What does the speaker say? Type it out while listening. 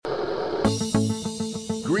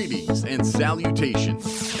Greetings and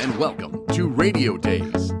salutations, and welcome to Radio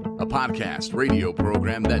Days, a podcast radio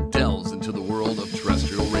program that delves into the world of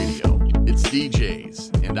terrestrial radio. It's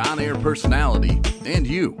DJs and on-air personality, and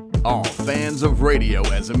you, all fans of radio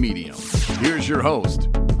as a medium. Here's your host,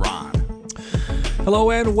 Ron.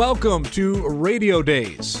 Hello and welcome to Radio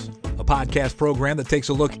Days, a podcast program that takes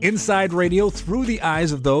a look inside radio through the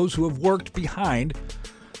eyes of those who have worked behind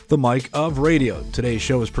the mic of radio. Today's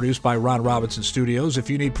show is produced by Ron Robinson Studios. If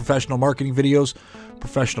you need professional marketing videos,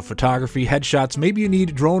 professional photography, headshots, maybe you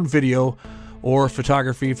need drone video or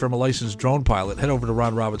photography from a licensed drone pilot, head over to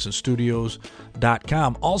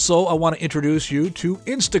ronrobinsonstudios.com. Also, I want to introduce you to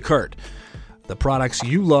Instacart, the products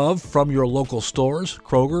you love from your local stores,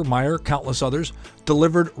 Kroger, Meijer, countless others,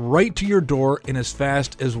 delivered right to your door in as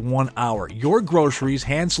fast as 1 hour. Your groceries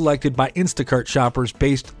hand-selected by Instacart shoppers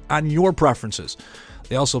based on your preferences.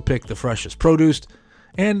 They also pick the freshest produce,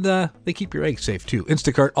 and they keep your eggs safe, too.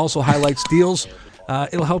 Instacart also highlights deals.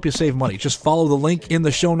 It'll help you save money. Just follow the link in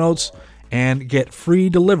the show notes and get free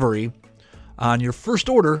delivery on your first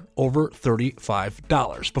order over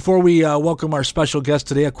 $35. Before we welcome our special guest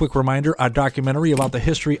today, a quick reminder, our documentary about the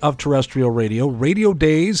history of terrestrial radio, Radio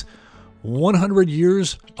Days, 100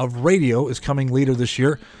 Years of Radio, is coming later this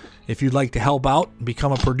year. If you'd like to help out and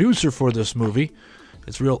become a producer for this movie,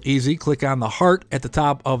 it's real easy. Click on the heart at the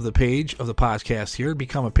top of the page of the podcast here.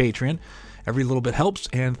 Become a patron. Every little bit helps,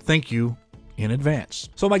 and thank you in advance.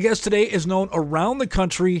 So my guest today is known around the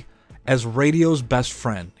country as radio's best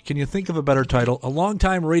friend. Can you think of a better title? A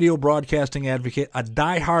longtime radio broadcasting advocate, a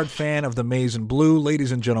diehard fan of the maize and blue.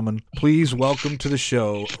 Ladies and gentlemen, please welcome to the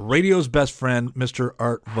show radio's best friend, Mr.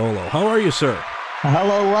 Art Volo. How are you, sir?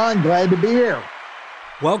 Hello, Ron. Glad to be here.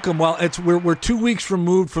 Welcome. Well, we're 2 weeks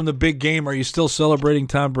removed from the big game. Are you still celebrating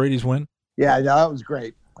Tom Brady's win? Yeah, no, that was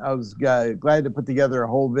great. I was glad to put together a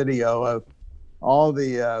whole video of all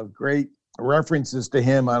the great references to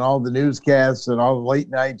him on all the newscasts and all the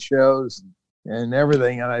late night shows and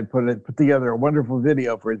everything. And I put together a wonderful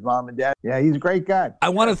video for his mom and dad. Yeah, he's a great guy. I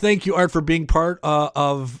want to thank you, Art, for being part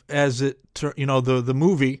of the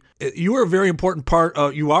movie. You are a very important part.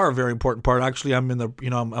 You are a very important part. Actually,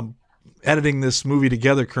 I'm editing this movie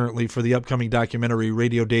together currently for the upcoming documentary,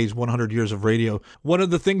 Radio Days, 100 Years of Radio. One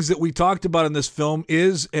of the things that we talked about in this film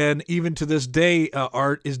is, and even to this day,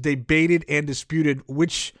 Art, is debated and disputed,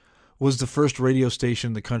 which was the first radio station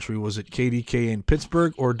in the country. Was it KDKA in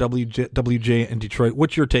Pittsburgh or WJ in Detroit?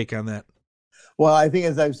 What's your take on that? Well, I think,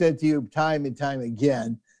 as I've said to you time and time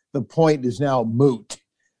again, the point is now moot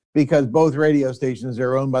because both radio stations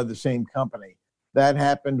are owned by the same company. That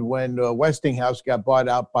happened when Westinghouse got bought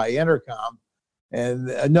out by Entercom, and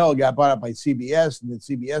it got bought out by CBS, and then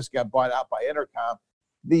CBS got bought out by Entercom.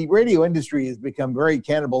 The radio industry has become very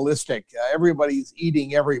cannibalistic. Everybody's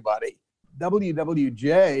eating everybody.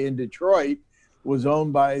 WWJ in Detroit was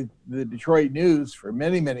owned by the Detroit News for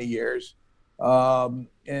many, many years, and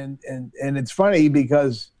it's funny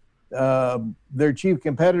because their chief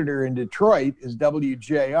competitor in Detroit is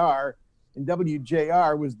WJR. And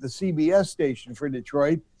WJR was the CBS station for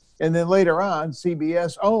Detroit. And then later on,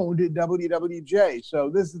 CBS owned WWJ. So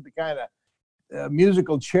this is the kind of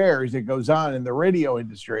musical chairs that goes on in the radio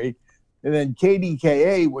industry. And then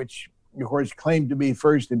KDKA, which, of course, claimed to be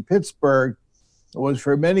first in Pittsburgh, was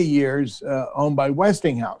for many years owned by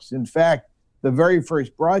Westinghouse. In fact, the very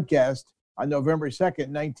first broadcast on November 2nd,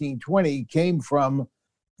 1920, came from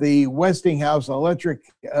the Westinghouse Electric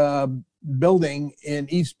building in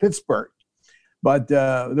East Pittsburgh. But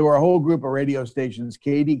there were a whole group of radio stations.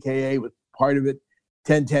 KDKA was part of it.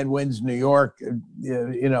 1010 Winds, New York,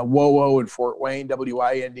 WOWO in Fort Wayne,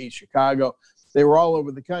 WIND, Chicago. They were all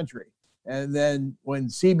over the country. And then when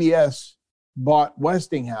CBS bought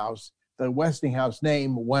Westinghouse, the Westinghouse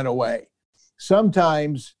name went away.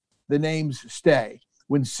 Sometimes the names stay.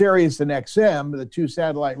 When Sirius and XM, the two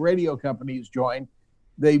satellite radio companies, joined,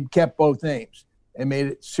 they kept both names and made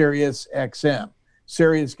it Sirius XM.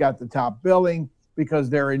 Sirius got the top billing because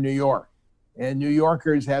they're in New York. And New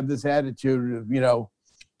Yorkers have this attitude of,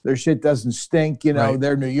 their shit doesn't stink, right.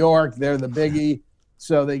 They're New York, they're the biggie.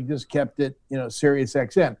 So they just kept it, Sirius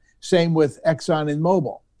XM. Same with Exxon and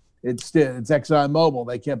Mobil. It's Exxon Mobil.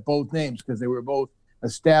 They kept both names because they were both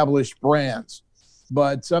established brands.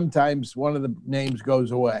 But sometimes one of the names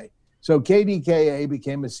goes away. So KDKA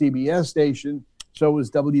became a CBS station. So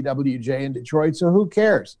was WWJ in Detroit. So who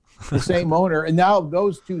cares? The same owner. And now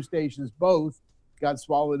those two stations both got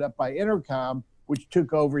swallowed up by Entercom, which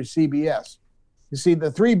took over CBS. You see,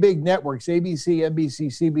 the three big networks, ABC,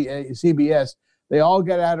 NBC, CBS, they all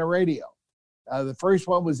got out of radio. The first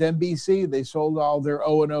one was NBC. They sold all their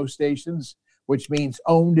O&O stations. which means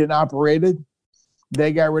owned and operated.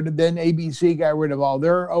 They got rid of, then ABC got rid of all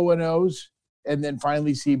their O&Os, and then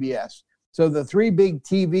finally CBS. So the three big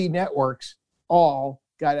TV networks all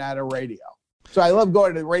got out of radio. So I love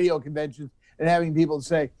going to radio conventions and having people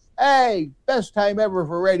say, hey, best time ever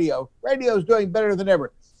for radio. Radio's doing better than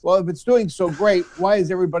ever. Well, if it's doing so great, why is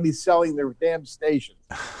everybody selling their damn stations?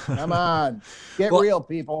 Come on. Get real,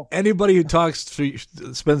 people. Anybody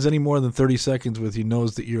who spends any more than 30 seconds with you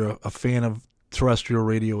knows that you're a fan of terrestrial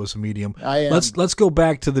radio as a medium. I am. Let's go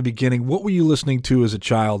back to the beginning. What were you listening to as a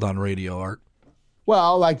child on radio, Art?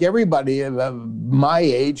 Well, like everybody of my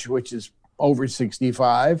age, which is over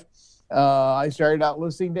 65, I started out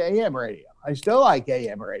listening to AM radio. I still like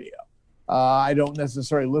AM radio. I don't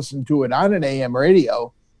necessarily listen to it on an AM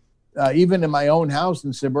radio. Even in my own house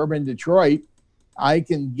in suburban Detroit, I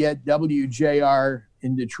can get WJR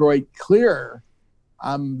in Detroit clearer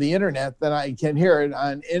on the internet than I can hear it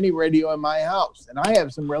on any radio in my house. And I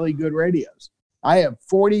have some really good radios. I have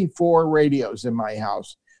 44 radios in my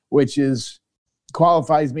house, which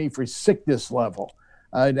qualifies me for sickness level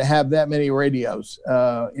to have that many radios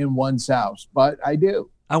in one's house. But I do.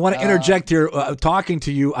 I want to interject here. Talking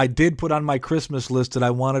to you, I did put on my Christmas list that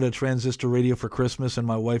I wanted a transistor radio for Christmas, and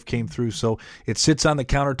my wife came through. So it sits on the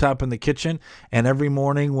countertop in the kitchen, and every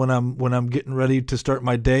morning when I'm getting ready to start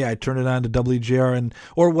my day, I turn it on to WJR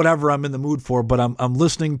or whatever I'm in the mood for. But I'm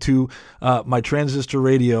listening to my transistor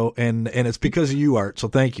radio, and it's because of you, Art. So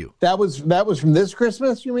thank you. That was from this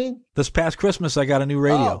Christmas, you mean? This past Christmas, I got a new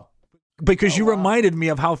radio. Because you reminded me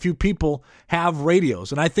of how few people have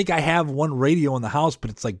radios. And I think I have one radio in the house,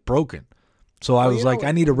 but it's like broken. So I was like,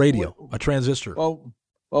 I need a radio, a transistor. Well,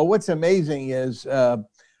 what's amazing is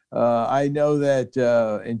I know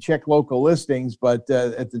that and check local listings, but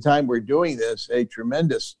at the time we're doing this, a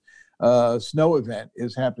tremendous snow event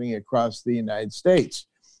is happening across the United States.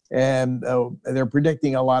 And they're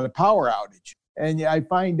predicting a lot of power outage. And I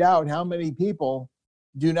find out how many people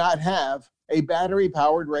do not have a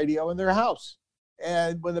battery-powered radio in their house.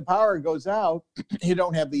 And when the power goes out, you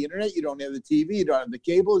don't have the internet, you don't have the TV, you don't have the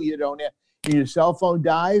cable, your cell phone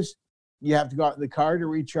dies, you have to go out in the car to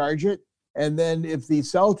recharge it. And then if the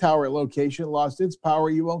cell tower location lost its power,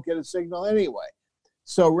 you won't get a signal anyway.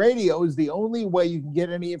 So radio is the only way you can get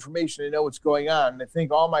any information and know what's going on. And I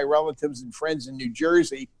think all my relatives and friends in New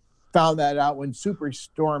Jersey found that out when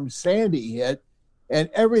Superstorm Sandy hit, and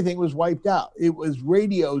everything was wiped out. It was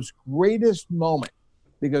radio's greatest moment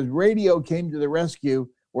because radio came to the rescue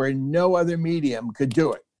where no other medium could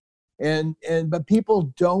do it. But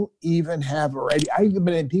people don't even have a radio. I've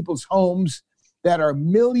been in people's homes that are $1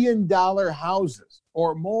 million houses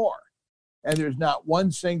or more, and there's not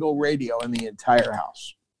one single radio in the entire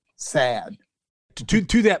house. Sad.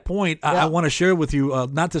 To that point, I want to share with you,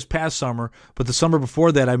 not this past summer, but the summer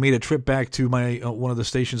before that, I made a trip back to my one of the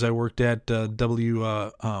stations I worked at,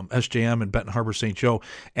 SJM in Benton Harbor, St. Joe.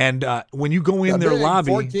 And when you go in their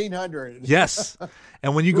lobby, 1400. Yes.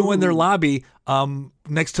 And when you go in their lobby,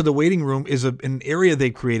 next to the waiting room is an area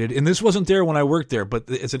they created. And this wasn't there when I worked there, but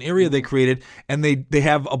it's an area they created, and they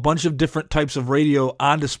have a bunch of different types of radio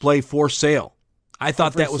on display for sale. I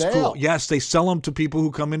thought that was cool. Yes, they sell them to people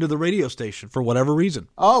who come into the radio station for whatever reason.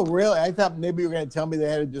 Oh, really? I thought maybe you were going to tell me they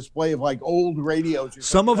had a display of like old radios.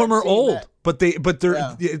 Some of them are old, but they're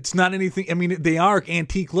it's not anything. I mean, they are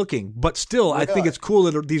antique looking, but still, really? I think it's cool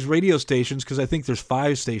that these radio stations, because I think there's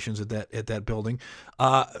 5 stations at that building,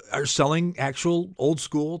 are selling actual old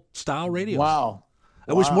school style radios. Wow!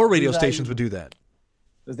 I wish more radio stations would do that.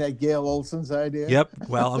 Was that Gail Olson's idea? Yep.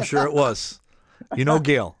 Well, I'm sure it was. You know,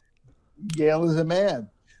 Gail. Gail is a man.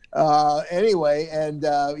 Anyway, and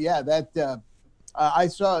I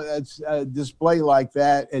saw a display like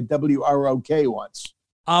that at WROK once.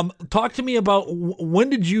 Talk to me about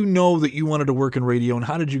when did you know that you wanted to work in radio, and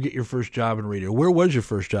how did you get your first job in radio? Where was your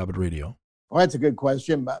first job in radio? Well, that's a good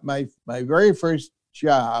question. My very first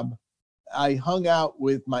job, I hung out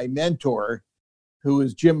with my mentor, who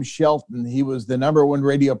was Jim Shelton. He was the #1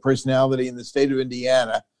 radio personality in the state of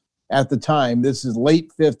Indiana at the time. This is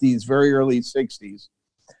late 50s, very early 60s.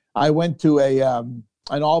 I went to an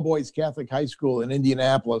all-boys Catholic high school in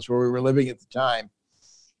Indianapolis where we were living at the time.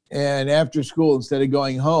 And after school, instead of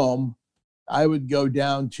going home, I would go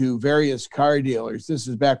down to various car dealers. This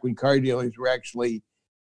is back when car dealers were actually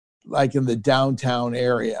like in the downtown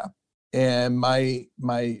area. And my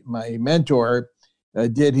mentor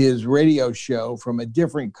did his radio show from a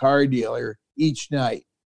different car dealer each night.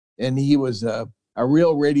 And he was a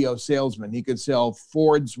real radio salesman. He could sell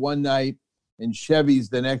Fords one night and Chevys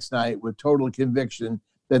the next night with total conviction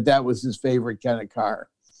that was his favorite kind of car.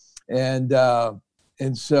 And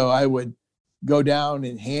so I would go down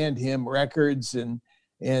and hand him records and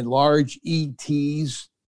large ETs,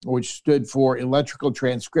 which stood for electrical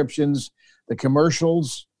transcriptions. The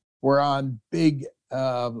commercials were on big,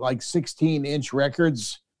 like 16-inch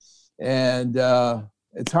records. And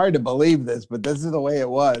it's hard to believe this, but this is the way it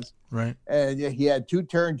was. Right. And he had 2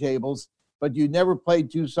 turntables, but you never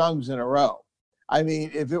played 2 songs in a row. I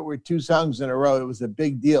mean, if it were 2 songs in a row, it was a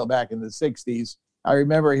big deal back in the 60s. I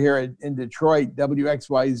remember here in Detroit,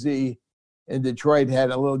 WXYZ in Detroit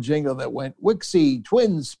had a little jingle that went, Wixie,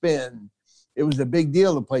 Twin Spin. It was a big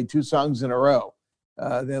deal to play 2 songs in a row.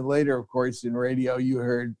 Then later, of course, in radio, you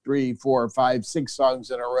heard 3, 4, 5, 6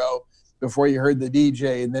 songs in a row before you heard the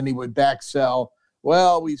DJ, and then he would back sell.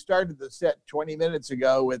 Well, we started the set 20 minutes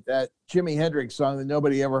ago with that Jimi Hendrix song that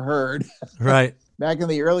nobody ever heard. Right. Back in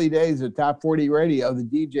the early days of Top 40 radio, the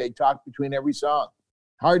DJ talked between every song.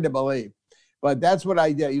 Hard to believe. But that's what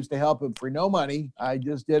I did. I used to help him for no money. I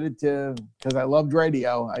just did it because I loved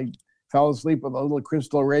radio. I fell asleep with a little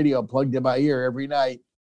crystal radio plugged in my ear every night,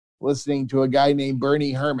 listening to a guy named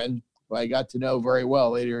Bernie Herman, who I got to know very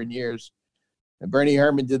well later in years. And Bernie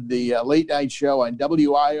Herman did the late night show on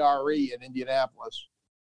WIRE in Indianapolis.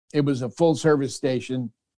 It was a full service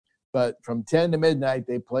station, but from 10 to midnight,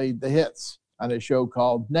 they played the hits on a show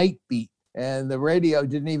called Night Beat. And the radio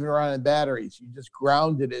didn't even run on batteries. You just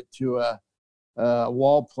grounded it to a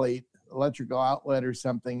wall plate, electrical outlet or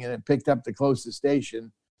something, and it picked up the closest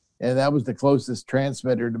station. And that was the closest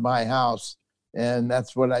transmitter to my house. And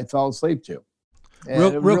that's what I fell asleep to. And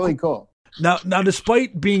it was really cool. Now,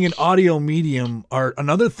 despite being an audio medium, Art,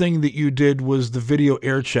 another thing that you did was the video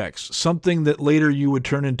air checks, something that later you would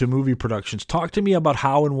turn into movie productions. Talk to me about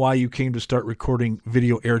how and why you came to start recording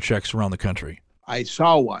video air checks around the country. I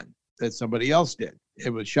saw one that somebody else did.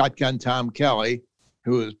 It was Shotgun Tom Kelly,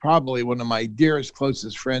 who is probably one of my dearest,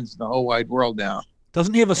 closest friends in the whole wide world now.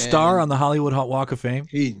 Doesn't he have a star on the Hollywood Walk of Fame?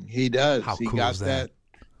 He does. How cool is that?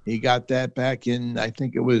 He got that back in, I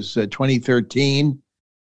think it was 2013.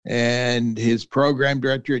 And his program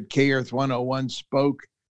director at K-Earth 101 spoke.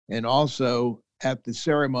 And also at the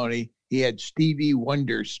ceremony, he had Stevie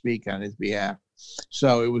Wonder speak on his behalf.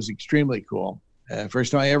 So it was extremely cool.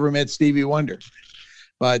 First time I ever met Stevie Wonder.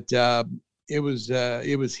 But it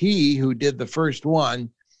was he who did the first one.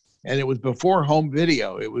 And it was before home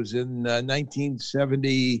video. It was in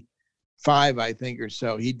 1975, I think, or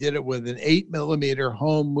so. He did it with an 8mm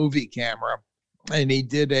home movie camera. And he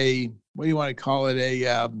did what do you want to call it?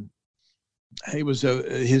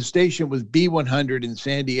 His station was B100 in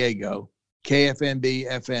San Diego,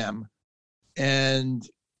 KFMB FM. And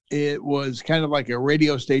it was kind of like a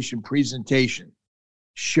radio station presentation,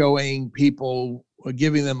 showing people,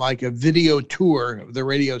 giving them like a video tour of the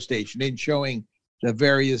radio station and showing the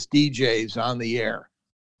various DJs on the air.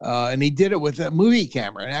 And he did it with a movie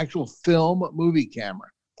camera, an actual film movie camera.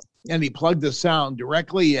 And he plugged the sound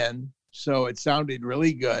directly in, so it sounded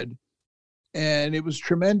really good. And it was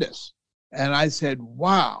tremendous. And I said,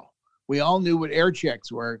 wow, we all knew what air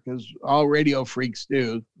checks were because all radio freaks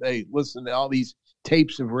do. They listen to all these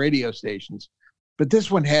tapes of radio stations. But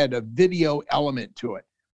this one had a video element to it.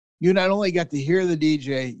 You not only got to hear the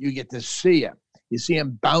DJ, you get to see him. You see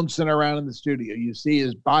him bouncing around in the studio. You see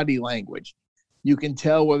his body language. You can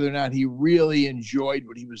tell whether or not he really enjoyed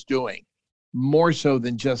what he was doing, more so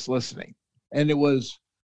than just listening. And it was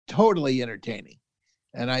totally entertaining.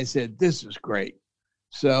 And I said, this is great.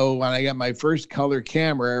 So when I got my first color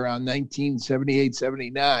camera around 1978,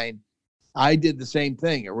 79, I did the same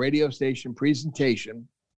thing, a radio station presentation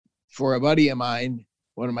for a buddy of mine,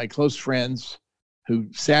 one of my close friends,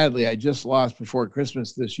 who sadly I just lost before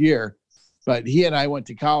Christmas this year. But he and I went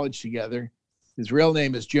to college together. His real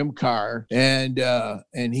name is Jim Carr, and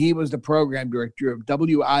he was the program director of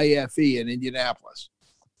WIFE in Indianapolis,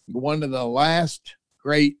 one of the last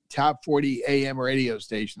great top 40 AM radio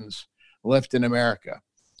stations left in America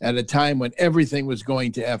at a time when everything was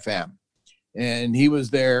going to FM. And he was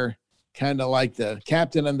there kind of like the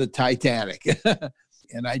captain on the Titanic.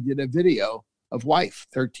 And I did a video of Wife,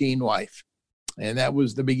 13 Wife. And that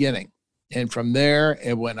was the beginning. And from there,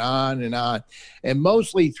 it went on, and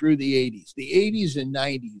mostly through the 80s. The 80s and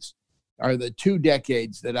 90s are the 2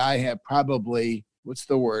 decades that I have probably,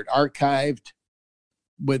 archived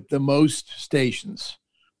with the most stations.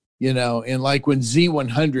 You know, and like when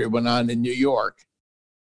Z100 went on in New York,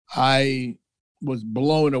 I was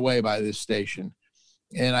blown away by this station.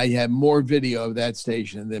 And I have more video of that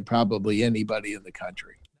station than probably anybody in the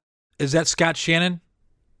country. Is that Scott Shannon?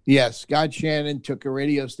 Yes, Scott Shannon took a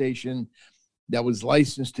radio station that was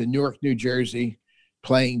licensed to Newark, New Jersey,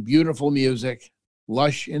 playing beautiful music,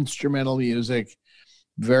 lush instrumental music,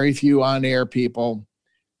 very few on-air people,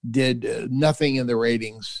 did nothing in the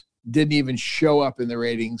ratings, didn't even show up in the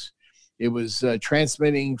ratings. It was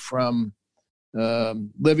transmitting from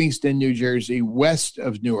Livingston, New Jersey, west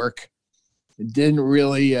of Newark. It didn't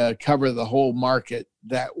really cover the whole market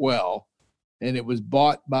that well. And it was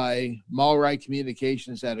bought by Malrai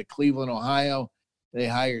Communications out of Cleveland, Ohio. They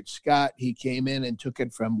hired Scott. He came in and took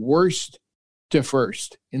it from worst to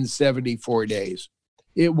first in 74 days.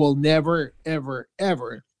 It will never, ever,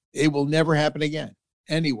 ever, it will never happen again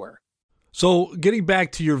anywhere. So getting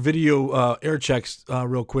back to your video air checks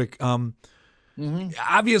real quick,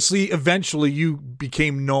 obviously, eventually you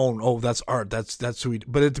became known. Oh, that's Art. That's sweet.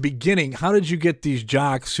 But at the beginning, how did you get these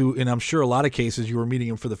jocks who, and I'm sure a lot of cases you were meeting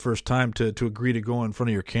them for the first time, to agree to go in front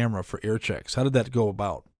of your camera for air checks? How did that go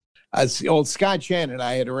about? Old Scott Shannon,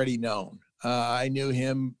 I had already known. I knew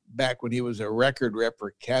him back when he was a record rep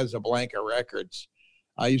for Casablanca Records.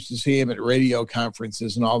 I used to see him at radio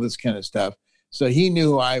conferences and all this kind of stuff. So he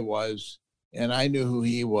knew who I was, and I knew who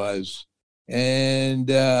he was. And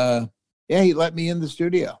he let me in the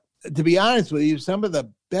studio. To be honest with you, some of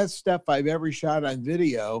the best stuff I've ever shot on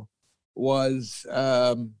video was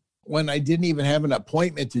when I didn't even have an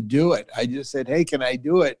appointment to do it. I just said, hey, can I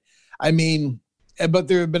do it? I mean, but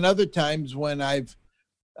there have been other times when I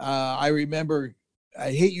remember,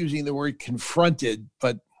 I hate using the word confronted,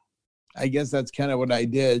 but I guess that's kind of what I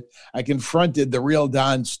did. I confronted the real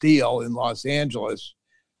Don Steele in Los Angeles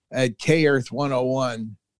at K-Earth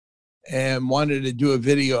 101 and wanted to do a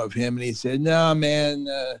video of him. And he said, no, man,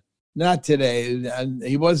 not today. And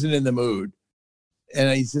he wasn't in the mood.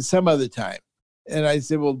 And he said, some other time. And I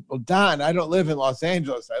said, well, Don, I don't live in Los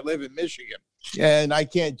Angeles. I live in Michigan. And I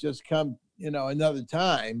can't just come, another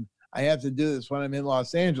time. I have to do this when I'm in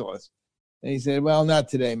Los Angeles. And he said, well, not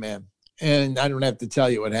today, man. And I don't have to tell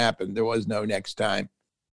you what happened. There was no next time.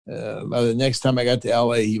 The next time I got to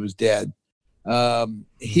LA, he was dead.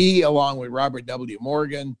 He, along with Robert W.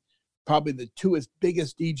 Morgan, probably the two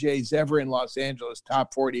biggest DJs ever in Los Angeles,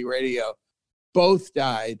 top 40 radio, both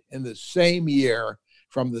died in the same year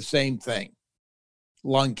from the same thing,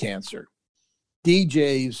 lung cancer.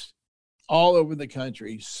 DJs all over the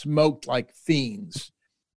country smoked like fiends.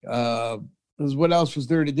 Because what else was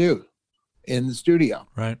there to do in the studio?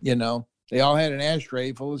 Right. They all had an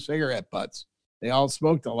ashtray full of cigarette butts. They all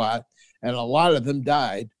smoked a lot, and a lot of them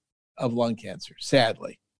died of lung cancer,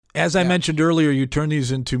 sadly. As I mentioned earlier, you turn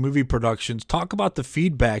these into movie productions. Talk about the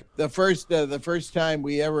feedback. The first time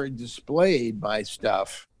we ever displayed my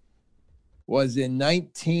stuff was in I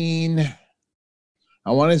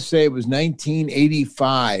want to say it was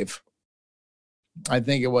 1985. I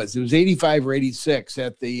think it was 85 or 86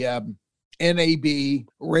 at the NAB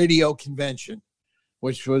radio convention,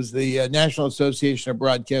 which was the National Association of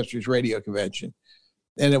Broadcasters radio convention.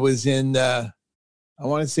 And it was in, I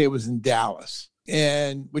want to say it was in Dallas.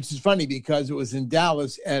 And which is funny because it was in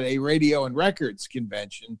Dallas at a radio and records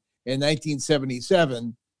convention in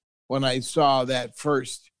 1977 when I saw that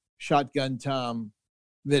first Shotgun Tom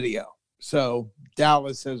video. So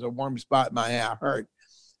Dallas has a warm spot in my heart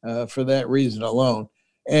for that reason alone.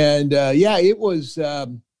 And it was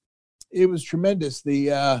tremendous.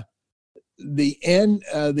 The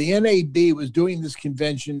NAB was doing this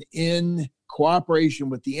convention in cooperation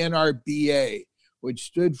with the NRBA, which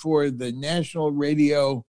stood for the National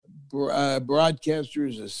Radio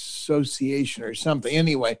Broadcasters Association or something.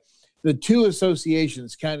 Anyway, the two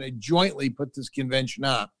associations kind of jointly put this convention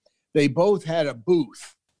on. They both had a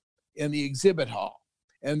booth in the exhibit hall,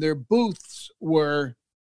 and their booths were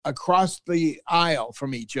across the aisle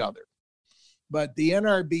from each other. But the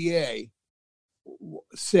NRBA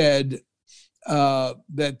said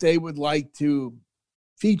that they would like to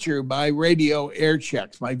feature my radio air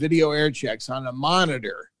checks, my video air checks on a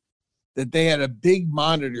monitor, that they had a big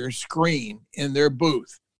monitor screen in their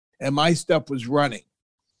booth, and my stuff was running.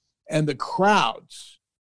 And the crowds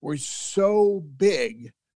were so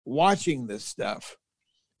big watching this stuff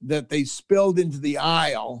that they spilled into the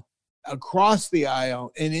aisle, across the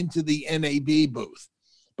aisle, and into the NAB booth.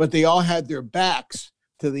 But they all had their backs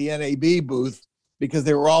to the NAB booth because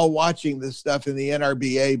they were all watching this stuff in the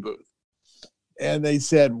NRBA booth. And they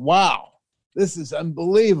said, wow, this is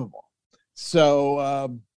unbelievable. So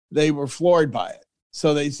they were floored by it.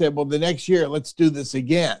 So they said, well, the next year, let's do this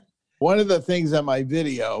again. One of the things on my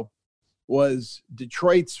video was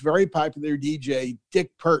Detroit's very popular DJ,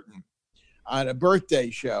 Dick Purton, on a birthday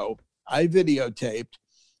show. I videotaped.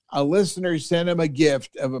 A listener sent him a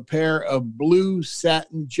gift of a pair of blue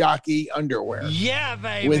satin jockey underwear. Yeah,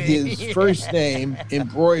 baby. With his first name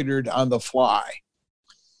embroidered on the fly.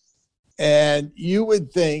 And you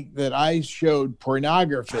would think that I showed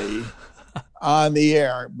pornography on the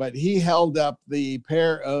air, but he held up the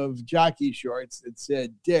pair of jockey shorts that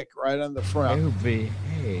said Dick right on the front. You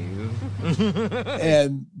behave.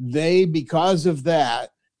 And they, because of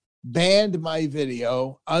that, banned my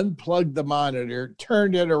video, unplugged the monitor,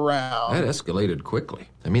 turned it around. That escalated quickly.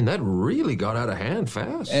 I mean, that really got out of hand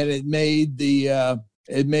fast. And it made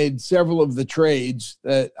it made several of the trades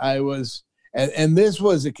that I was, and this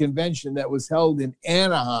was a convention that was held in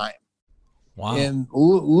Anaheim. Wow. In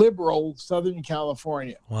liberal Southern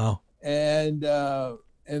California. Wow. And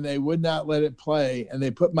they would not let it play. And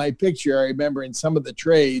they put my picture, I remember, in some of the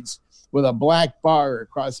trades with a black bar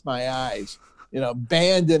across my eyes,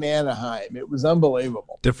 banned in Anaheim. It was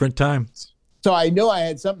unbelievable. Different time. So I knew I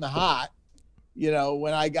had something hot,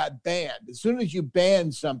 when I got banned. As soon as you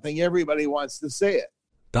ban something, everybody wants to see it.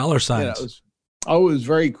 Dollar signs. It was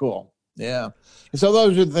very cool. Yeah. And so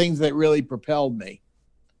those are the things that really propelled me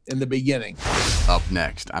in the beginning. Up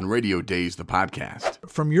next on Radio Days, the podcast.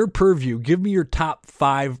 From your purview, give me your top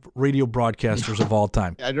 5 radio broadcasters of all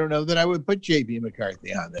time. I don't know that I would put J.P.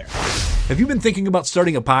 McCarthy on there. Have you been thinking about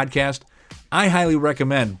starting a podcast? I highly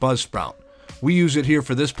recommend Buzzsprout. We use it here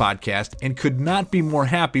for this podcast and could not be more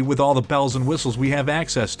happy with all the bells and whistles we have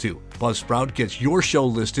access to. Buzzsprout gets your show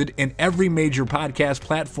listed in every major podcast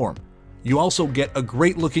platform. You also get a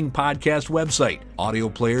great-looking podcast website, audio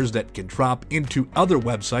players that can drop into other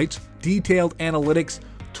websites, detailed analytics,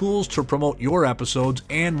 tools to promote your episodes,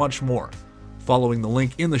 and much more. Following the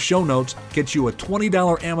link in the show notes gets you a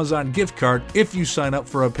 $20 Amazon gift card if you sign up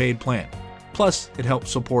for a paid plan. Plus, it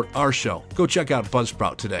helps support our show. Go check out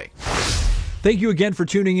Buzzsprout today. Thank you again for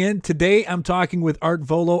tuning in. Today, I'm talking with Art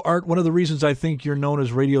Volo. Art, one of the reasons I think you're known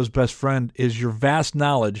as radio's best friend is your vast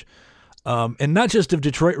knowledge. And not just of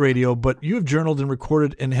Detroit radio, but you have journaled and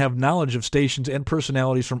recorded and have knowledge of stations and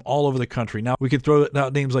personalities from all over the country. Now, we could throw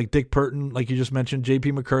out names like Dick Burton, like you just mentioned,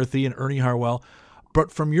 J.P. McCarthy, and Ernie Harwell.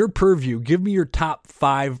 But from your purview, give me your top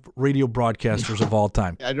 5 radio broadcasters of all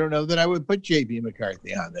time. I don't know that I would put J.P.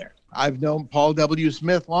 McCarthy on there. I've known Paul W.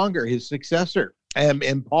 Smith longer, his successor.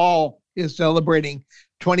 And Paul is celebrating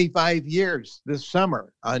 25 years this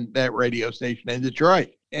summer on that radio station in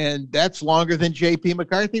Detroit. And that's longer than J.P.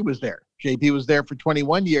 McCarthy was there. J.P. was there for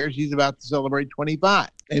 21 years. He's about to celebrate 25.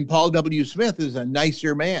 And Paul W. Smith is a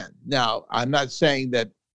nicer man. Now, I'm not saying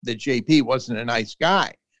that J.P. wasn't a nice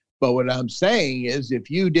guy. But what I'm saying is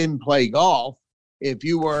if you didn't play golf, if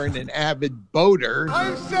you weren't an avid boater.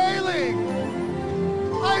 I'm sailing!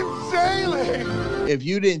 If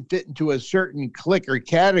you didn't fit into a certain clique or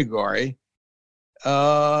category,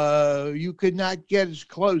 you could not get as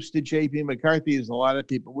close to J.P. McCarthy as a lot of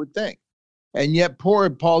people would think. And yet poor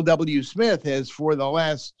Paul W. Smith has, for the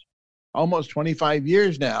last almost 25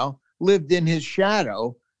 years now, lived in his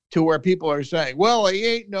shadow to where people are saying, well, he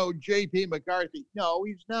ain't no J.P. McCarthy. No,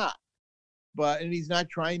 he's not. And he's not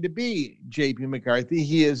trying to be J.P. McCarthy.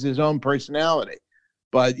 He is his own personality.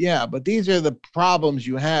 But these are the problems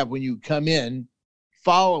you have when you come in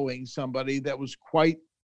following somebody that was quite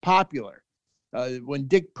popular. When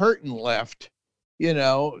Dick Burton left,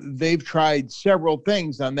 they've tried several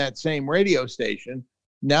things on that same radio station.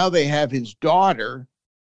 Now they have his daughter,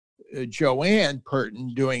 Joanne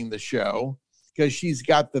Burton, doing the show because she's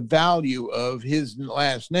got the value of his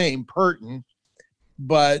last name, Burton.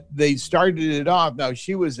 But they started it off. Now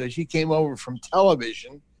she came over from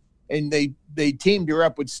television, and they teamed her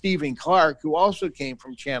up with Stephen Clark, who also came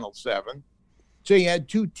from Channel 7. So you had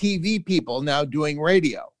 2 TV people now doing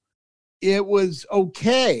radio. It was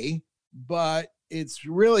okay, but it's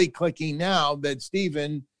really clicking now that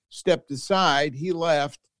Stephen stepped aside. He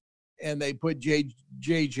left, and they put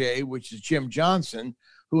JJ, which is Jim Johnson,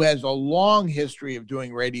 who has a long history of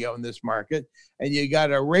doing radio in this market. And you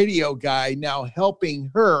got a radio guy now helping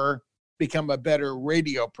her become a better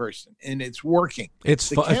radio person, and it's working.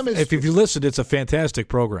 It's if you listen, it's a fantastic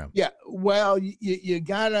program. Yeah, well, you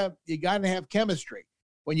gotta have chemistry.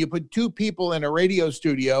 When you put 2 people in a radio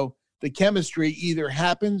studio, the chemistry either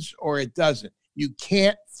happens or it doesn't. You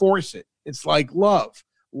can't force it. It's like love.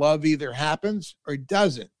 Love either happens or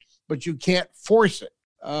doesn't, but you can't force it.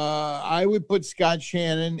 I would put Scott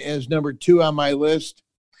Shannon as number 2 on my list.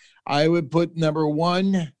 I would put number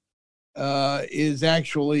 1 is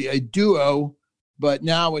actually a duo, but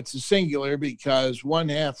now it's a singular because one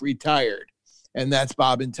half retired, and that's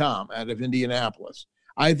Bob and Tom out of Indianapolis.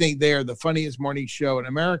 I think they are the funniest morning show in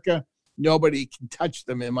America. Nobody can touch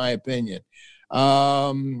them, in my opinion.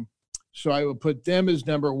 So I would put them as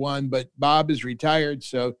number 1, but Bob is retired,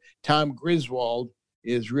 so Tom Griswold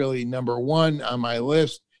is really number 1 on my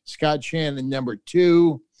list. Scott Shannon, number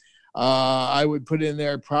 2. I would put in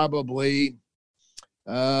there probably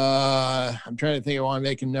I'm trying to think if I want to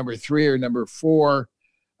make him number 3 or number 4.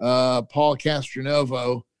 Paul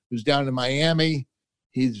Castronovo, who's down in Miami.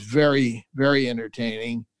 He's very, very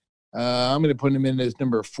entertaining. I'm going to put him in as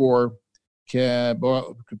number 4.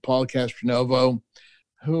 Paul Castronovo.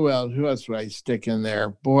 Who else would I stick in there?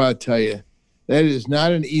 Boy, I'll tell you, that is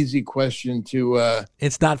not an easy question to.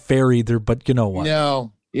 It's not fair either, but you know what?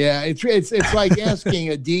 No, yeah, it's like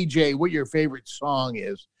asking a DJ what your favorite song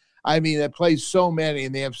is. I mean, that plays so many,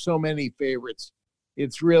 and they have so many favorites.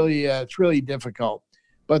 It's really difficult.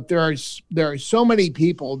 But there are so many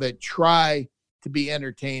people that try to be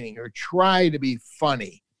entertaining or try to be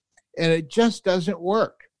funny, and it just doesn't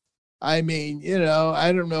work. I mean,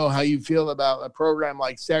 I don't know how you feel about a program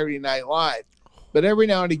like Saturday Night Live, but every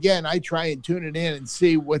now and again I try and tune it in and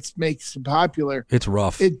see what makes it popular. It's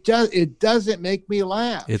rough. It doesn't make me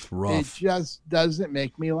laugh. It's rough. It just doesn't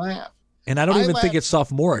make me laugh. And I don't even think it's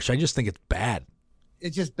sophomorish. I just think it's bad.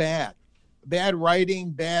 It's just bad. Bad writing,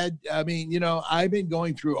 bad. I mean, I've been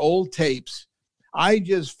going through old tapes. I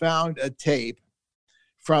just found a tape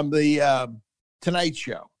from the Tonight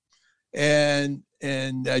Show. And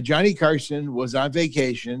Johnny Carson was on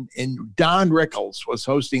vacation, and Don Rickles was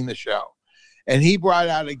hosting the show. And he brought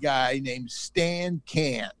out a guy named Stan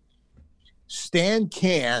Can. Stan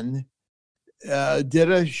Can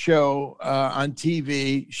did a show on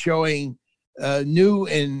TV showing new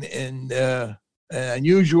and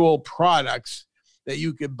unusual products that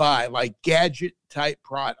you could buy, like gadget type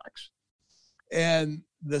products. And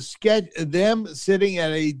the sketch, them sitting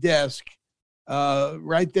at a desk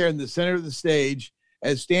right there in the center of the stage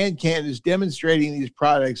as Stan Can is demonstrating these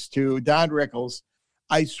products to Don Rickles.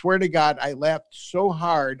 I swear to God, I laughed so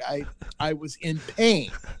hard, I was in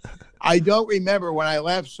pain. I don't remember when I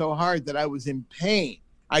laughed so hard that I was in pain.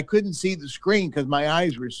 I couldn't see the screen because my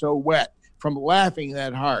eyes were so wet from laughing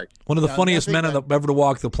that hard. One of the funniest men ever to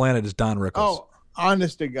walk the planet is Don Rickles. Oh,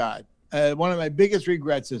 honest to God. One of my biggest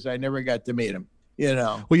regrets is I never got to meet him.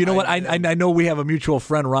 Well, you know what? I know we have a mutual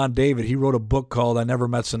friend, Ron David. He wrote a book called I Never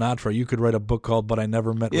Met Sinatra. You could write a book called But I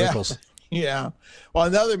Never Met Rickles. Yeah. Well,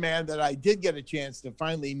 another man that I did get a chance to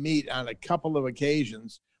finally meet on a couple of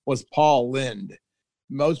occasions was Paul Lynde.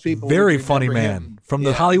 Most people very funny man from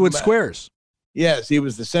the Hollywood Squares. Yes, he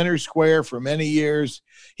was the center square for many years.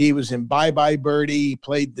 He was in Bye Bye Birdie. He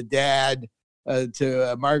played the dad to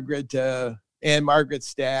Anne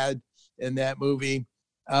Margaret's dad in that movie.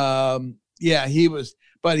 He was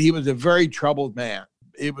a very troubled man.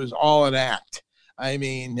 It was all an act. I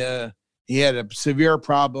mean, he had a severe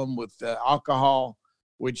problem with alcohol,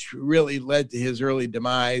 which really led to his early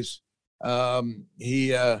demise.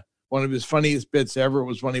 One of his funniest bits ever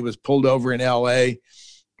was when he was pulled over in L.A.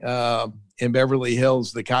 In Beverly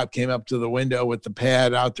Hills. The cop came up to the window with the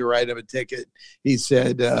pad out to write him a ticket. He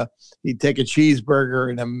said he'd take a cheeseburger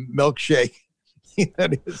and a milkshake.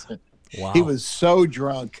 Wow. He was so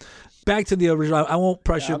drunk. Back to the original. I won't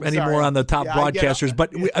pressure anymore on the top broadcasters,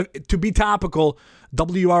 but to be topical,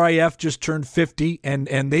 WRIF just turned 50, and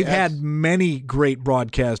they've had many great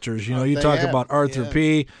broadcasters. You talk about Arthur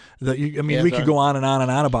P. We could go on and on and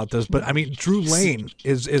on about this, but I mean, Drew Lane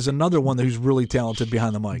is another one who's really talented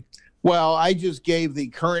behind the mic. Well, I just gave the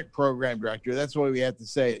current program director. That's why we have to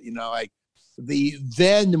say it. Like the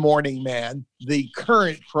then morning man, the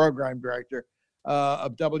current program director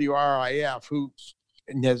of WRIF, who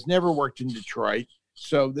has never worked in Detroit.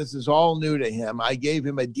 So this is all new to him. I gave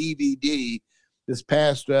him a DVD this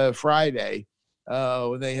past Friday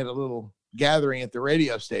when they had a little gathering at the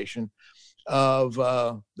radio station of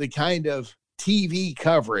the kind of TV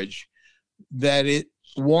coverage that it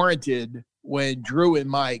warranted when Drew and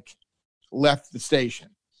Mike left the station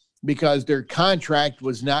because their contract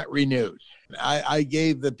was not renewed. I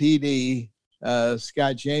gave the PD,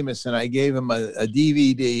 Scott Jameson, I gave him a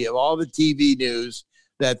DVD of all the TV news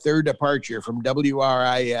that their departure from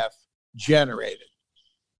WRIF generated.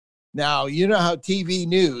 Now, you know how TV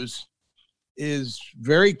news is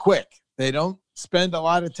very quick. They don't spend a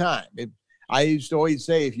lot of time. I used to always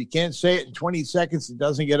say, if you can't say it in 20 seconds, it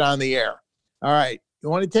doesn't get on the air. All right. You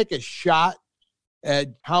want to take a shot at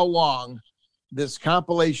how long this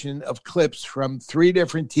compilation of clips from 3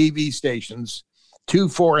 different TV stations, 2,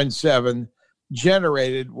 4, and 7,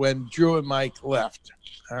 generated when Drew and Mike left.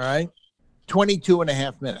 All right. 22 and a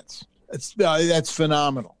half minutes. That's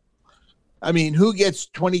phenomenal. I mean, who gets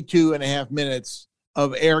 22 and a half minutes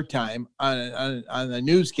of airtime on a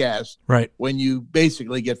newscast when you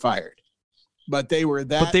basically get fired? But they were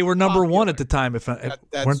number one at the time,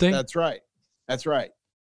 weren't they? That's right. That's right.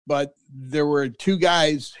 But there were 2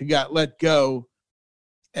 guys who got let go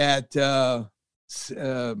at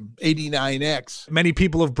 89X. Many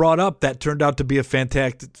people have brought up that turned out to be a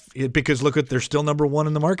fantastic, because look at, they're still number one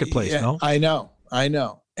in the marketplace. Yeah, no, I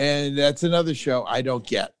know. And that's another show I don't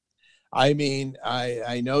get. I mean,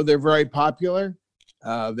 I know they're very popular.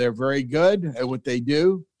 They're very good at what they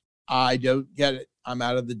do. I don't get it. I'm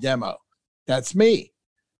out of the demo. That's me.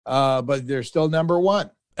 But they're still number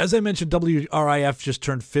one. As I mentioned, WRIF just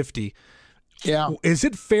turned 50. Yeah. Is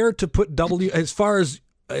it fair to put as far as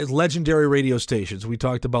legendary radio stations? We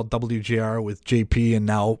talked about WJR with JP and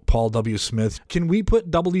now Paul W. Smith. Can we put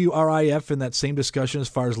WRIF in that same discussion as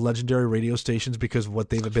far as legendary radio stations because of what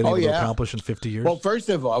they've been able to accomplish in 50 years? Well, first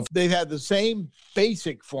of all, they've had the same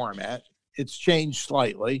basic format. It's changed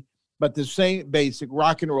slightly, but the same basic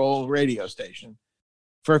rock and roll radio station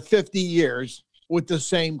for 50 years with the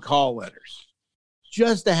same call letters.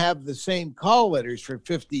 Just to have the same call letters for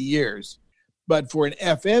 50 years, but for an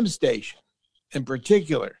FM station in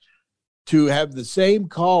particular, to have the same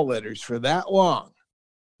call letters for that long,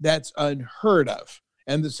 that's unheard of,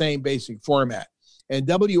 and the same basic format. And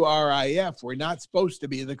WRIF were not supposed to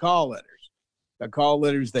be the call letters. The call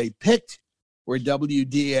letters they picked were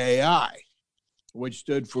WDAI, which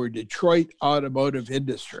stood for Detroit Automotive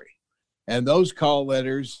Industry. And those call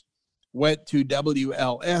letters went to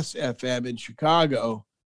WLS-FM in Chicago,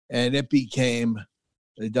 and it became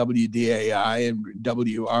the WDAI, and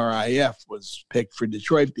WRIF was picked for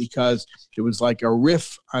Detroit because it was like a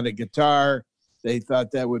riff on a guitar. They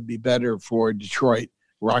thought that would be better for Detroit,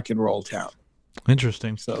 rock and roll town.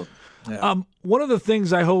 Interesting. So, yeah. One of the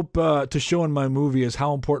things I hope to show in my movie is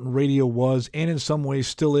how important radio was, and in some ways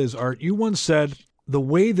still is. Art, you once said the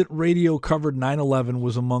way that radio covered 9/11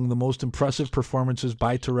 was among the most impressive performances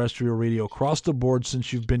by terrestrial radio across the board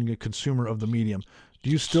since you've been a consumer of the medium.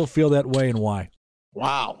 Do you still feel that way, and why?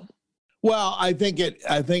 Wow. Well, I think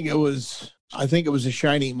it was a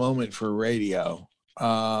shining moment for radio.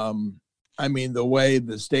 I mean, the way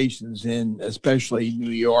the stations in especially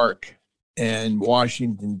New York and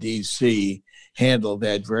Washington, D.C. handled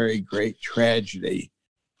that very great tragedy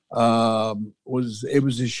was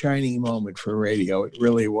a shining moment for radio. It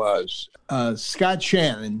really was. Scott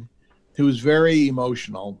Shannon, who was very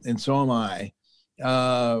emotional, and so am I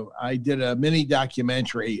did a mini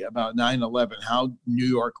documentary about 9/11, how New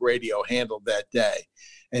York radio handled that day.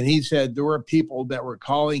 And he said there were people that were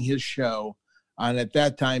calling his show on, at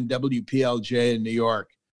that time, WPLJ in New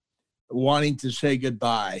York, wanting to say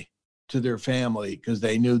goodbye to their family because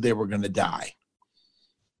they knew they were going to die.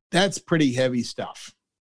 That's pretty heavy stuff.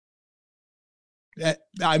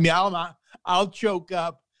 I'll choke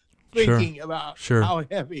up thinking about how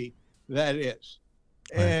heavy that is.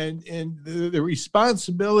 Right. And the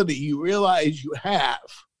responsibility you realize you have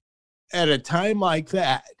at a time like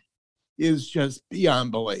that is just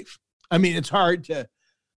beyond belief. I mean, it's hard to,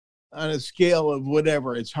 on a scale of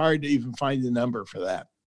whatever, it's hard to even find the number for that.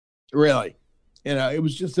 Really. It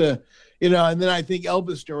was just and then I think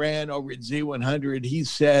Elvis Duran over at Z100, he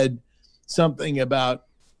said something about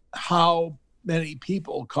how many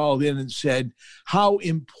people called in and said how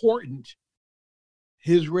important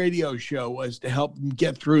his radio show was to help him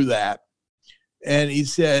get through that. And he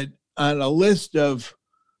said on a list of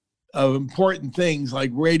important things, like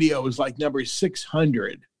radio was like number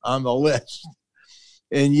 600 on the list.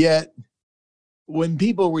 And yet when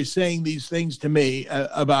people were saying these things to me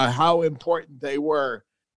about how important they were,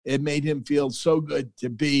 it made him feel so good to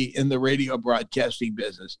be in the radio broadcasting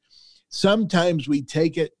business. Sometimes we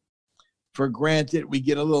take it for granted. We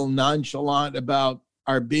get a little nonchalant about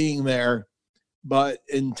our being there. But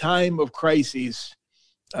in time of crises,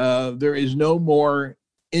 there is no more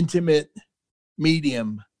intimate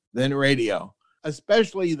medium than radio,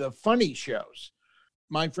 especially the funny shows.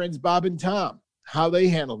 My friends Bob and Tom, how they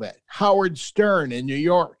handle that. Howard Stern in New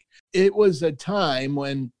York. It was a time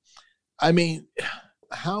when,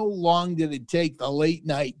 how long did it take the late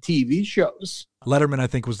night TV shows? Letterman, I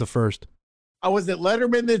think, was the first. Was it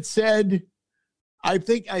Letterman that said, I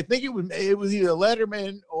think it was either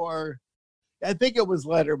Letterman or... I think it was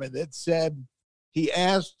Letterman that said he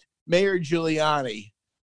asked Mayor Giuliani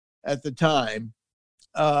at the time,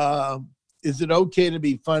 is it okay to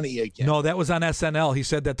be funny again? No, that was on SNL. He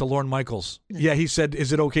said that to Lorne Michaels. Yeah, he said,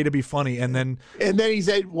 is it okay to be funny? And then he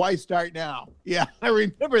said, why start now? Yeah, I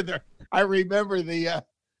remember the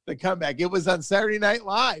comeback. It was on Saturday Night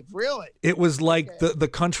Live, really. It was like the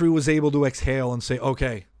country was able to exhale and say,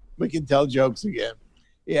 okay, we can tell jokes again.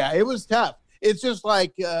 Yeah, it was tough. It's just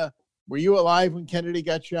like... were you alive when Kennedy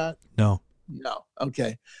got shot? No.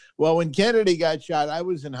 Okay. Well, when Kennedy got shot, I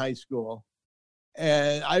was in high school.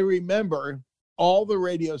 And I remember all the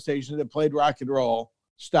radio stations that played rock and roll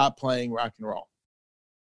stopped playing rock and roll.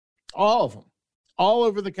 All of them. all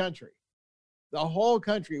over the country. The whole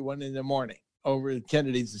country went in the morning over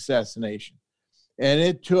Kennedy's assassination. And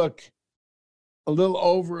it took a little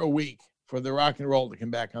over a week for the rock and roll to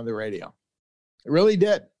come back on the radio. It really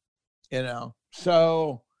did, you know.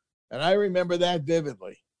 So, and I remember that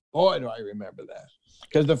vividly. Boy, do I remember that.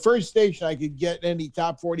 Because the first station I could get any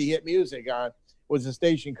top 40 hit music on was a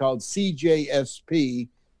station called CJSP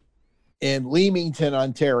in Leamington,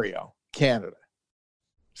 Ontario, Canada.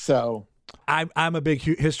 So I'm a big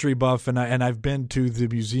history buff, and I've been to the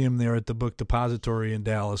museum there at the Book Depository in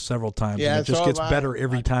Dallas several times. Yeah, and it just gets better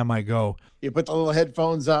every time I go. You put the little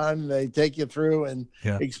headphones on, they take you through and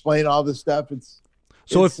explain all the stuff. It's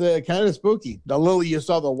kind of spooky. You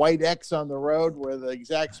saw the white X on the road where the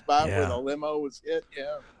exact spot where the limo was hit.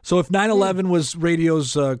 Yeah. So if 9/11 was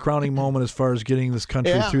radio's crowning moment as far as getting this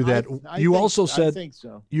country through that, you also said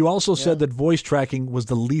that voice tracking was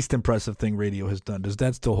the least impressive thing radio has done. Does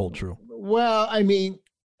that still hold true? Well, I mean,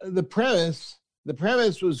 the premise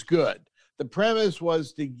was good. The premise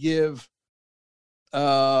was to give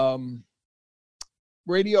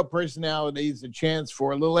radio personalities a chance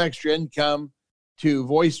for a little extra income, to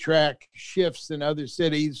voice track shifts in other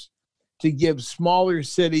cities, to give smaller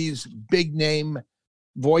cities big name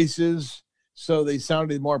voices so they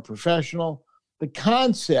sounded more professional. The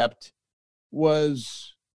concept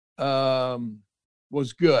was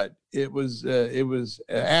good. It was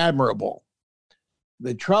admirable.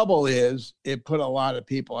 The trouble is it put a lot of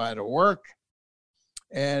people out of work,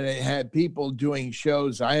 and it had people doing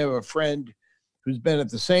shows. I have a friend who's been at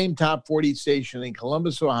the same top 40 station in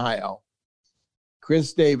Columbus, Ohio,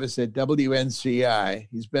 Chris Davis at WNCI.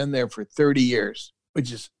 He's been there for 30 years,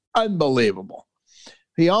 which is unbelievable.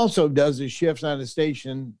 He also does his shifts on a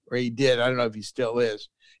station, or he did, I don't know if he still is,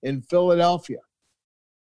 in Philadelphia.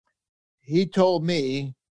 He told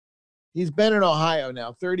me he's been in Ohio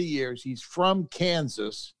now 30 years. He's from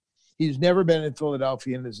Kansas. He's never been in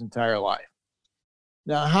Philadelphia in his entire life.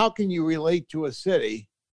 Now, how can you relate to a city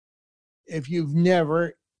if you've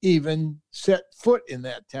never even set foot in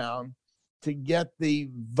that town to get the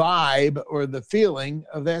vibe or the feeling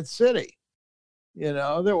of that city? You know,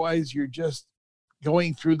 otherwise you're just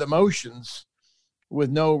going through the motions with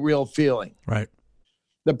no real feeling. Right.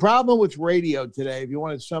 The problem with radio today, if you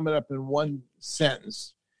want to sum it up in one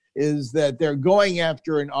sentence, is that they're going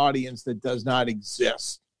after an audience that does not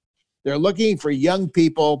exist. They're looking for young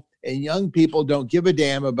people, and young people don't give a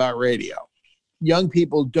damn about radio. Young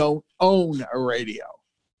people don't own a radio.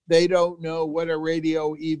 They don't know what a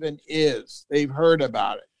radio even is. They've heard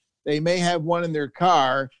about it. They may have one in their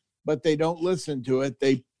car, but they don't listen to it.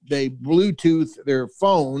 They Bluetooth their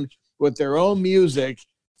phone with their own music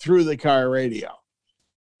through the car radio.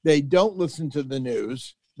 They don't listen to the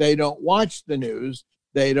news. They don't watch the news.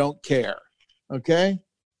 They don't care. Okay?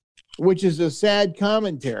 Which is a sad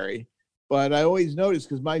commentary, but I always notice,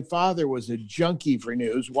 because my father was a junkie for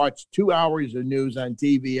news, watched 2 hours of news on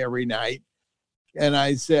TV every night. And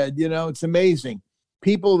I said, you know, it's amazing.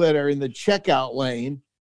 People that are in the checkout lane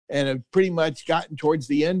and have pretty much gotten towards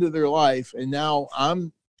the end of their life, and now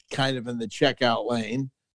I'm kind of in the checkout lane,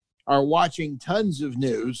 are watching tons of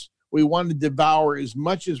news. We want to devour as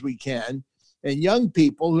much as we can. And young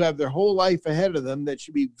people who have their whole life ahead of them that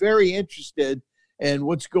should be very interested in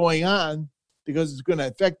what's going on, because it's going to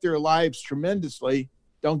affect their lives tremendously,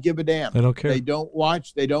 don't give a damn. They don't care. They don't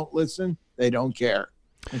watch. They don't listen. They don't care.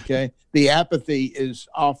 Okay? The apathy is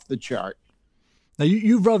off the chart. Now,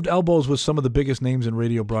 you've rubbed elbows with some of the biggest names in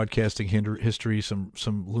radio broadcasting history, some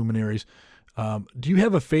luminaries. Do you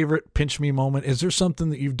have a favorite pinch me moment? Is there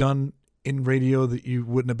something that you've done in radio that you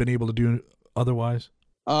wouldn't have been able to do otherwise?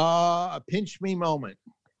 A pinch me moment.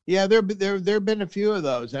 Yeah, there have been a few of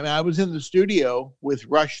those. I mean, I was in the studio with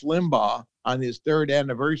Rush Limbaugh on his 3rd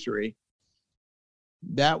anniversary.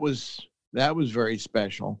 That was very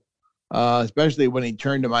special, especially when he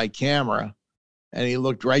turned to my camera and he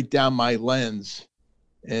looked right down my lens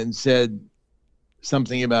and said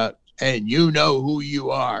something about, "And you know who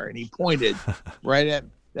you are." And he pointed right at,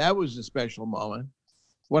 that was a special moment.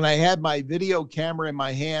 When I had my video camera in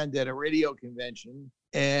my hand at a radio convention,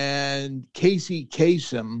 and Casey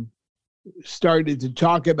Kasem started to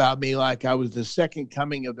talk about me like I was the second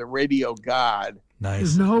coming of the radio god.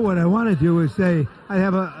 Nice. No, what I want to do is say I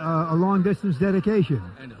have a long-distance dedication.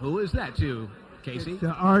 And who is that to, Casey? It's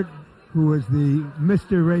to Art, who is the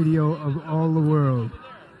Mr. Radio of all the world.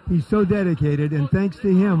 He's so dedicated, and thanks to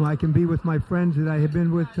him, I can be with my friends that I have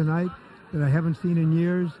been with tonight, that I haven't seen in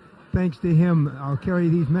years. Thanks to him, I'll carry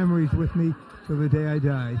these memories with me till the day I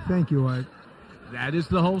die. Thank you, Art. That is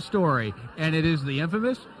the whole story, and it is the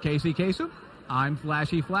infamous Casey Kasem I'm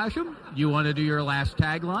Flashy Flash'em. You want to do your last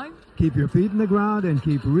tagline? Keep your feet in the ground and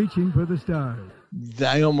keep reaching for the stars.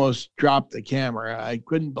 I almost dropped the camera. I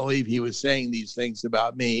couldn't believe he was saying these things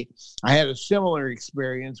about me. I had a similar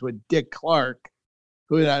experience with Dick Clark,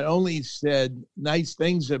 who not only said nice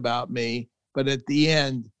things about me, but at the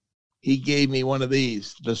end, he gave me one of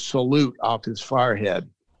these, the salute off his forehead.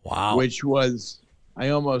 Wow. Which was, I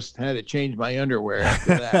almost had to change my underwear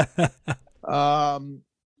after that.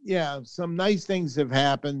 Yeah, some nice things have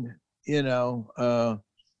happened. I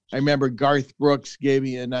remember Garth Brooks gave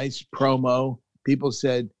me a nice promo. People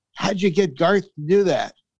said, how'd you get Garth to do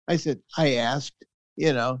that? I said, I asked.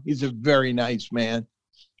 He's a very nice man.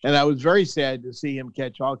 And I was very sad to see him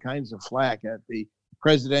catch all kinds of flack at the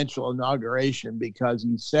presidential inauguration because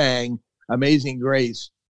he sang Amazing Grace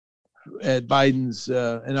at Biden's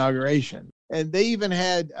inauguration. And they even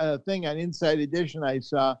had a thing on Inside Edition I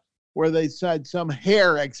saw where they said some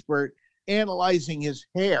hair expert analyzing his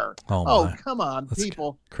hair. Oh come on, that's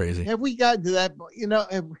people. Crazy. Have we gotten to that?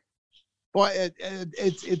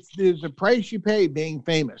 There's a price you pay being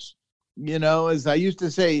famous. As I used to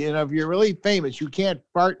say, if you're really famous, you can't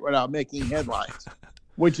fart without making headlines,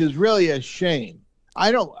 which is really a shame.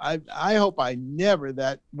 I hope I never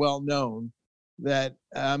that well known that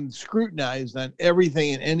I'm scrutinized on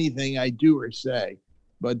everything and anything I do or say.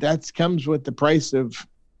 But that comes with the price of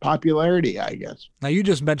popularity, I guess. Now, you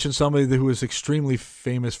just mentioned somebody who was extremely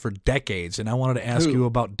famous for decades, and I wanted to ask you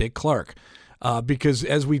about Dick Clark. Because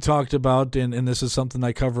as we talked about, and this is something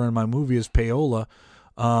I cover in my movie, is Payola.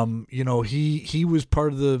 He was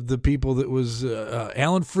part of the people that was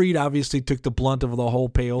Alan Freed obviously took the blunt of the whole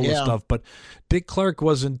Payola stuff, but Dick Clark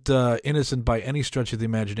wasn't innocent by any stretch of the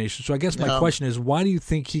imagination. So I guess my question is, why do you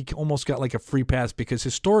think he almost got like a free pass? Because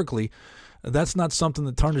historically, that's not something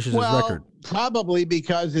that tarnishes his record. Probably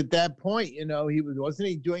because at that point, wasn't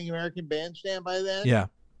he doing American Bandstand by then? Yeah.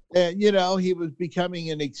 He was becoming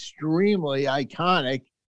an extremely iconic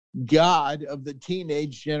god of the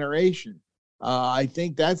teenage generation. I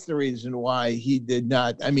think that's the reason why he did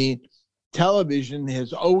not. I mean, television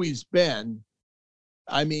has always been,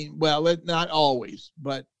 not always,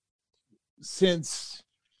 but since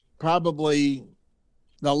probably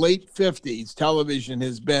the late 50s, television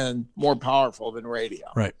has been more powerful than radio.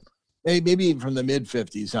 Right. Maybe even from the mid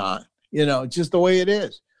 50s on, just the way it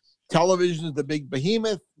is. Television is the big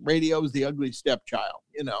behemoth. Radio is the ugly stepchild,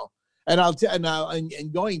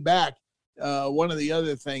 And going back, one of the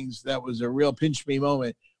other things that was a real pinch me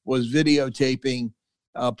moment was videotaping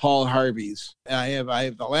Paul Harvey's. And I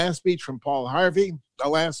have the last speech from Paul Harvey, the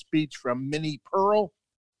last speech from Minnie Pearl,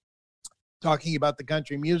 talking about the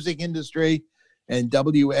country music industry and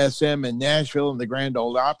WSM in Nashville and the Grand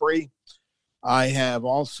Ole Opry. I have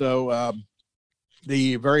also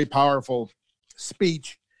the very powerful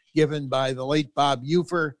speech given by the late Bob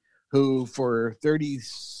Ufer, who for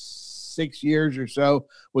 36 years or so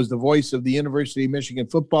was the voice of the University of Michigan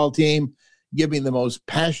football team, giving the most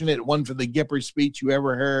passionate one for the Gipper speech you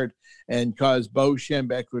ever heard, and caused Bo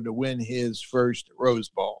Schembechler to win his first Rose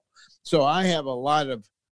Bowl. So I have a lot of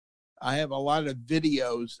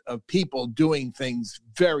videos of people doing things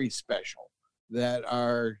very special that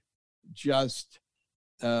are just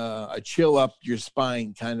a chill up your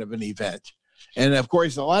spine kind of an event. And of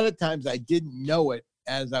course, a lot of times I didn't know it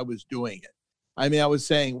as I was doing it. I mean, I was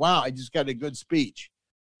saying, wow, I just got a good speech.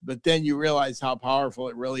 But then you realize how powerful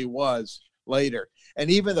it really was later.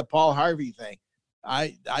 And even the Paul Harvey thing,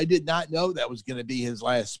 I did not know that was going to be his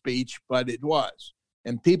last speech, but it was.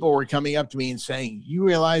 And people were coming up to me and saying, you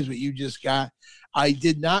realize what you just got? I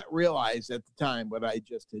did not realize at the time what I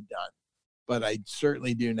just had done, but I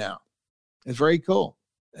certainly do now. It's very cool.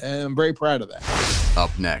 And I'm very proud of that.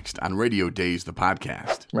 Up next on Radio Days, the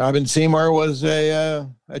podcast. Robin Seymour was a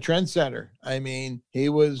trendsetter. I mean, he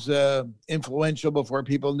was influential before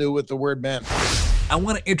people knew what the word meant. I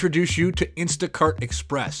want to introduce you to Instacart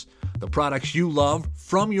Express, the products you love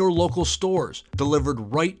from your local stores, delivered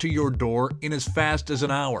right to your door in as fast as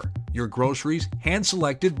an hour. Your groceries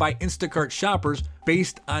hand-selected by Instacart shoppers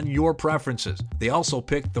based on your preferences. They also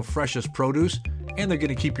pick the freshest produce, and they're going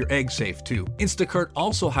to keep your eggs safe too. Instacart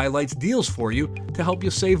also highlights deals for you to help you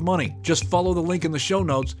save money. Just follow the link in the show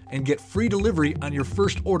notes and get free delivery on your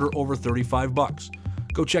first order over $35.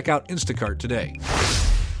 Go check out Instacart today.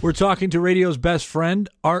 We're talking to radio's best friend,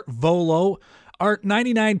 Art Volo. Art,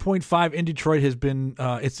 99.5 in Detroit has been,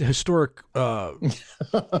 it's historic on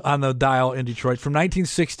the dial in Detroit. From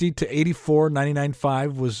 1960 to 84,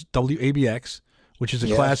 99.5 was WABX, which is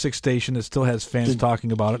a classic station that still has fans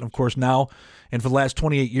talking about it. And of course, now, and for the last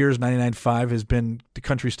 28 years, 99.5 has been the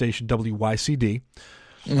country station WYCD.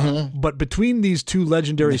 But between these two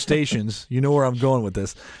legendary stations, you know where I'm going with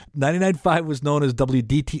this, 99.5 was known as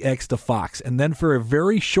WDTX to Fox. And then for a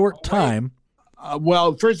very short time...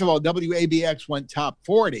 well, first of all, WABX went top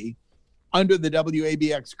 40 under the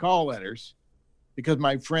WABX call letters because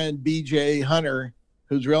my friend B.J. Hunter,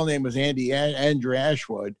 whose real name was Andrew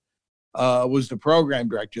Ashwood, was the program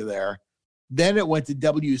director there. Then it went to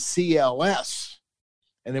WCLS,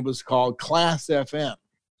 and it was called Class FM.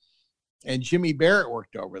 And Jimmy Barrett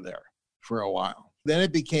worked over there for a while. Then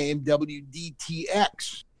it became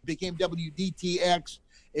WDTX.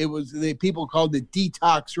 It was the people called it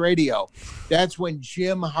Detox Radio. That's when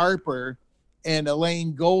Jim Harper and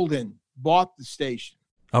Elaine Golden bought the station.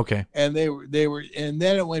 Okay. And they were, and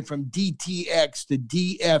then it went from DTX to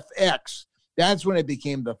DFX. That's when it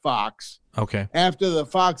became the Fox. Okay. After the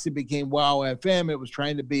Fox, it became WOW FM. It was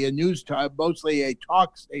trying to be a news talk, mostly a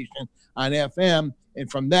talk station on FM. And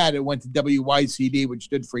from that, it went to WYCD, which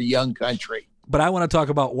stood for Young Country. But I want to talk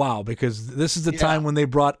about WOW because this is the time when they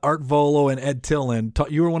brought Art Volo and Ed Till in.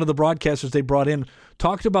 You were one of the broadcasters they brought in.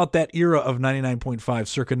 Talked about that era of 99.5,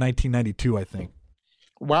 circa 1992, I think.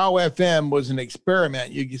 WOW FM was an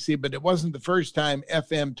experiment, you can see, but it wasn't the first time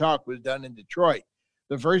FM talk was done in Detroit.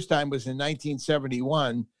 The first time was in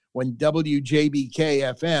 1971 when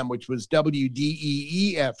WJBK FM, which was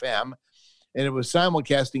WDEE FM, and it was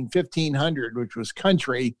simulcasting 1500, which was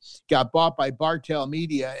country, got bought by Bartell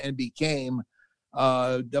Media and became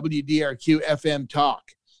WDRQ FM Talk.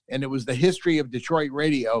 And it was the history of Detroit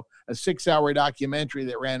radio, a 6-hour documentary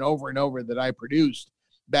that ran over and over that I produced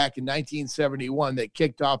back in 1971 that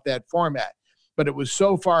kicked off that format. But it was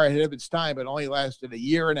so far ahead of its time, it only lasted a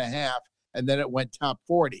year and a half, and then it went top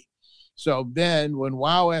 40. So then when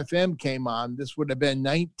WOW FM came on, this would have been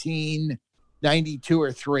 1992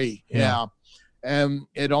 or 3. Yeah. And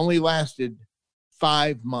it only lasted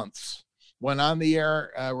 5 months. Went on the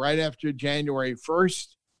air right after January 1st,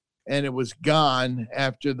 and it was gone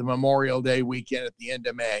after the Memorial Day weekend at the end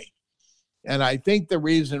of May. And I think the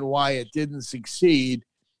reason why it didn't succeed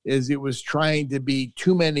is it was trying to be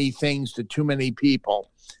too many things to too many people.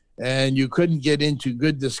 And you couldn't get into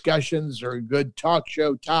good discussions or good talk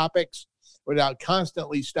show topics without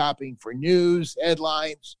constantly stopping for news,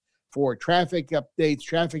 headlines, for traffic updates,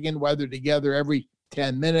 traffic and weather together every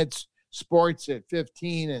 10 minutes, sports at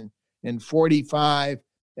 15 and 45,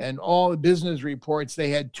 and all the business reports. They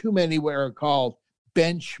had too many what are called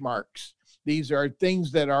benchmarks. These are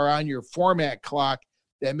things that are on your format clock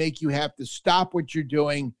that make you have to stop what you're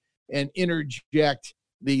doing and interject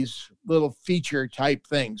these little feature type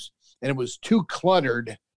things. And it was too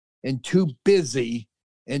cluttered and too busy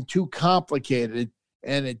and too complicated,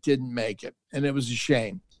 and it didn't make it. And it was a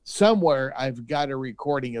shame. Somewhere I've got a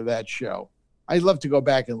recording of that show. I'd love to go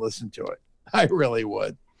back and listen to it. I really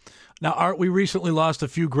would. Now, Art, we recently lost a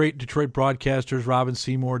few great Detroit broadcasters, Robin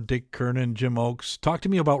Seymour, Dick Kernan, Jim Oakes. Talk to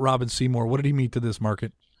me about Robin Seymour. What did he mean to this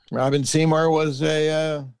market? Robin Seymour was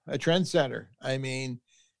a trendsetter. I mean,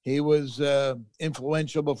 he was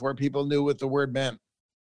influential before people knew what the word meant.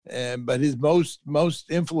 But his most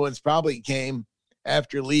influence probably came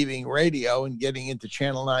after leaving radio and getting into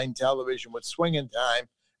Channel 9 television with Swingin' Time,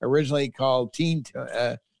 originally called Teen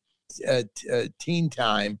Time.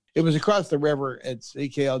 It was across the river at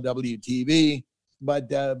CKLW TV,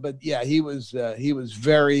 but yeah, he was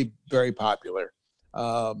very, very popular.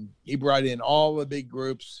 He brought in all the big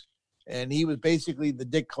groups, and he was basically the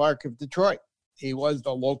Dick Clark of Detroit. He was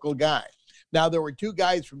the local guy. Now, there were two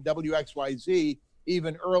guys from WXYZ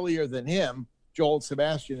even earlier than him, Joel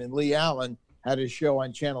Sebastian and Lee Allen, had a show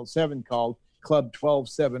on Channel 7 called Club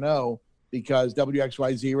 1270 because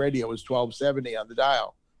WXYZ radio was 1270 on the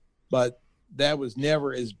dial. But that was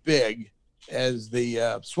never as big as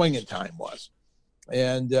the Swingin' Time was.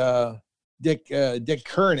 And Dick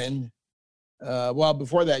Kernan, well,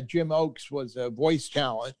 before that, Jim Oakes was a voice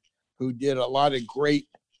talent who did a lot of great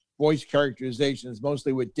voice characterizations,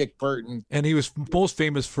 mostly with Dick Burton. And he was most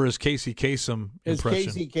famous for his Casey Kasem impression.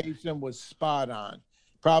 His Casey Kasem was spot on.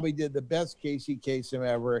 Probably did the best Casey Kasem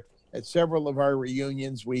ever. At several of our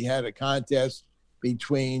reunions, we had a contest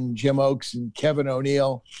between Jim Oakes and Kevin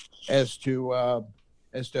O'Neill as to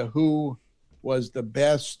who was the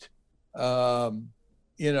best,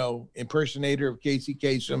 impersonator of Casey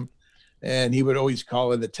Kasem. And he would always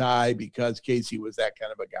call it a tie because Casey was that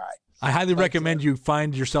kind of a guy. I highly recommend you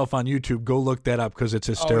find yourself on YouTube. Go look that up because it's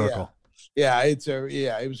hysterical. Oh, yeah.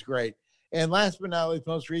 It was great. And last but not least,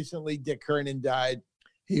 most recently, Dick Kernan died.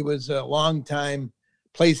 He was a longtime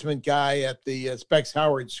placement guy at the Specs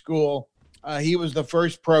Howard School. He was the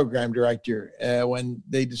first program director when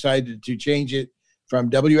they decided to change it from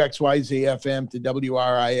WXYZ FM to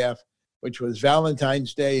WRIF. which was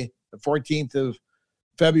Valentine's Day, the 14th of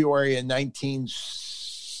February in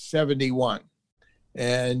 1971.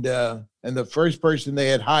 And the first person they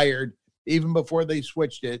had hired, even before they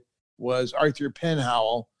switched it, was Arthur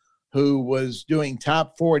Penhowell, who was doing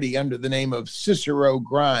Top 40 under the name of Cicero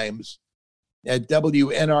Grimes at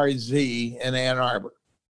WNRZ in Ann Arbor.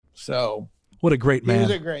 So what a great man. He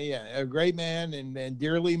was a great man and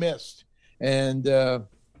dearly missed. And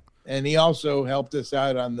he also helped us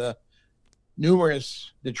out on the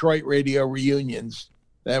numerous Detroit radio reunions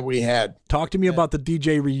that we had. Talk to me about the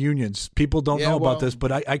DJ reunions. People don't know about this,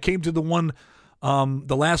 but I came to the one,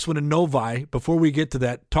 the last one in Novi. Before we get to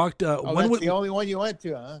that, that's the only one you went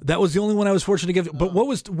to, huh? That was the only one I was fortunate to get. But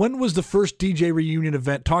when was the first DJ reunion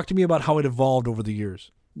event? Talk to me about how it evolved over the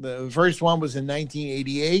years. The first one was in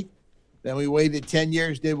 1988. Then we waited 10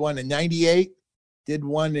 years, did one in 98, did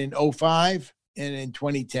one in 05, and in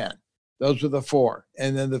 2010. Those were the four.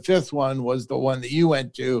 And then the fifth one was the one that you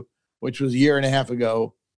went to, which was a year and a half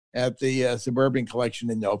ago at the Suburban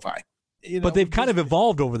Collection in Novi. But they've kind of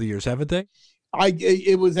evolved over the years, haven't they?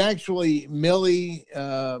 It was actually Millie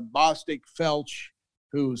Bostic Felch,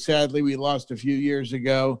 who sadly we lost a few years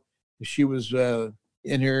ago. She was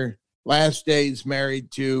in her last days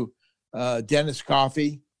married to Dennis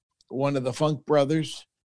Coffey, one of the Funk Brothers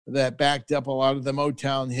that backed up a lot of the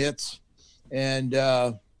Motown hits. And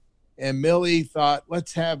Millie thought,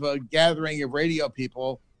 let's have a gathering of radio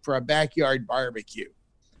people for a backyard barbecue.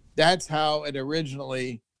 That's how it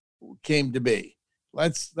originally came to be.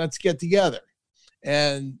 Let's get together.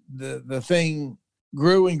 And the thing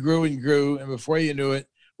grew and grew and grew. And before you knew it,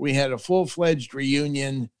 we had a full-fledged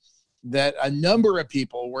reunion that a number of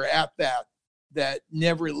people were at that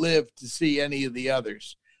never lived to see any of the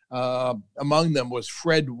others. Among them was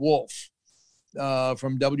Fred Wolf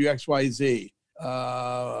from WXYZ.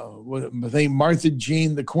 I think Martha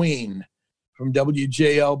Jean the Queen from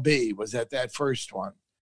WJLB was at that first one.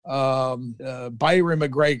 Byron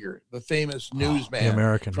McGregor, the famous newsman, the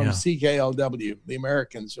American, from CKLW, the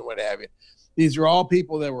Americans and what have you. These are all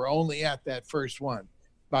people that were only at that first one.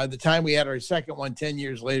 By the time we had our second one 10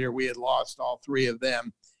 years later, we had lost all three of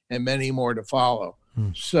them and many more to follow.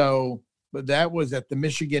 So, but that was at the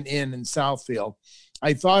Michigan Inn in Southfield.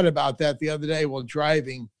 I thought about that the other day while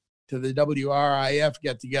driving to the WRIF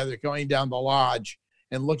get-together, going down the lodge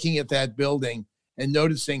and looking at that building and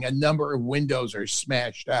noticing a number of windows are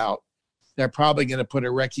smashed out. They're probably going to put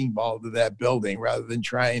a wrecking ball to that building rather than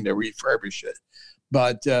trying to refurbish it.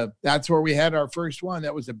 But that's where we had our first one.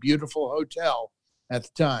 That was a beautiful hotel at the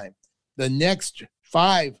time. The next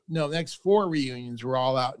four reunions were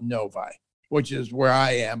all out in Novi, which is where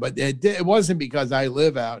I am. But it wasn't because I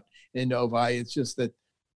live out in Novi. It's just that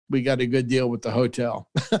we got a good deal with the hotel.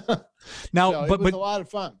 Now, so but it was a lot of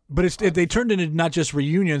fun. But they turned into not just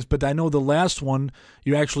reunions, but I know the last one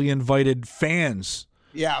you actually invited fans.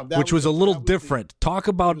 Yeah, which was a little different. Talk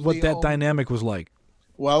about what that dynamic was like.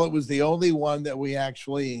 Well, it was the only one that we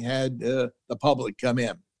actually had the public come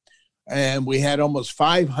in, and we had almost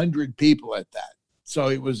 500 people at that. So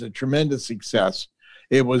it was a tremendous success.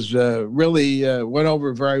 It was really went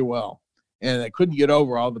over very well, and I couldn't get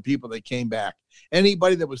over all the people that came back.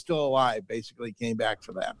 Anybody that was still alive basically came back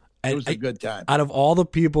for that. It was a good time. Out of all the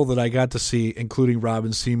people that I got to see, including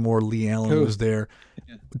Robin Seymour, Lee Allen was there,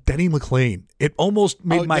 Denny McLain. It almost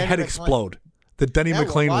made my head explode that Denny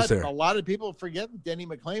McLain was there. A lot of people forget that Denny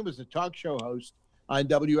McLain was a talk show host on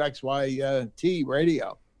WXYT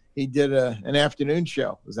radio. He did an afternoon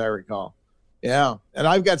show, as I recall. Yeah. And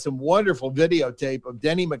I've got some wonderful videotape of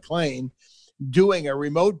Denny McLain doing a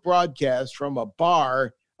remote broadcast from a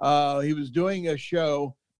bar. He was doing a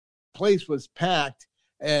show. Place was packed.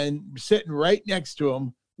 And sitting right next to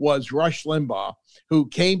him was Rush Limbaugh, who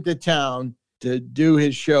came to town to do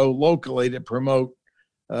his show locally to promote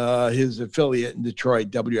his affiliate in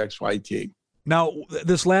Detroit, WXYT. Now,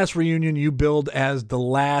 this last reunion you billed as the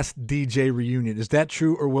last DJ reunion. Is that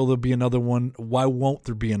true, or will there be another one? Why won't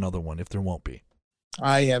there be another one if there won't be?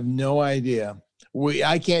 I have no idea.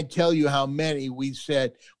 I can't tell you how many we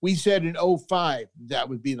said. We said in 05 that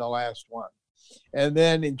would be the last one. And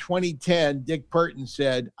then in 2010, Dick Burton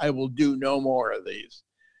said, I will do no more of these.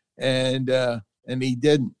 And he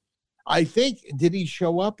didn't. I think, did he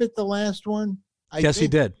show up at the last one? Yes, he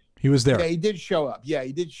did. He was there. Yeah, he did show up. Yeah,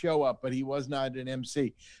 he did show up, but he was not an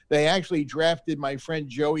MC. They actually drafted my friend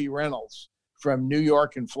Joey Reynolds from New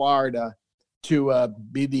York and Florida to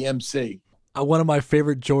be the MC. One of my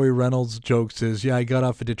favorite Joey Reynolds jokes is, I got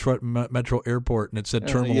off at Detroit Metro Airport and it said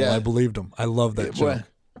terminal. I believed him. I love that joke.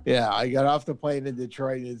 Yeah, I got off the plane in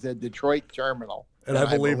Detroit and it said Detroit Terminal. And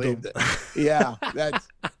I believed him. Yeah,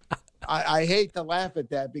 I hate to laugh at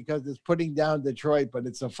that because it's putting down Detroit, but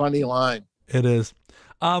it's a funny line. It is.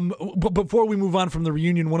 But before we move on from the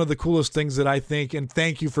reunion, one of the coolest things that I think, and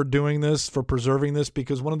thank you for doing this, for preserving this,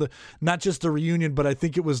 because one of the, not just the reunion, but I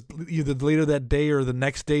think it was either later that day or the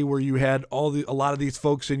next day where you had a lot of these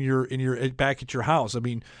folks in your back at your house. I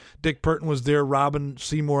mean, Dick Burton was there, Robin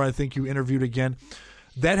Seymour, I think you interviewed again.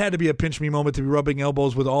 That had to be a pinch me moment to be rubbing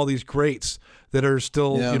elbows with all these greats that are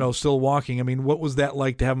still, still walking. I mean, what was that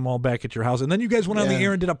like to have them all back at your house? And then you guys went on the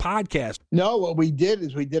air and did a podcast. No, what we did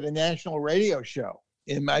is we did a national radio show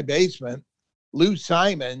in my basement. Lou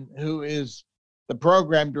Simon, who is the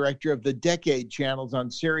program director of the Decade channels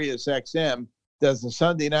on Sirius XM, does a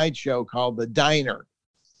Sunday night show called The Diner.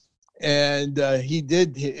 And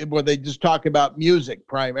they just talk about music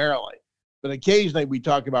primarily, but occasionally we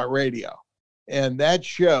talk about radio. And that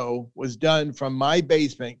show was done from my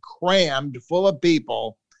basement, crammed full of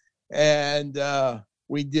people. And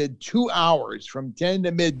we did 2 hours from 10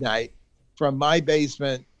 to midnight from my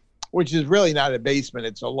basement, which is really not a basement.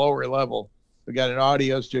 It's a lower level. We got an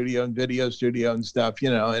audio studio and video studio and stuff,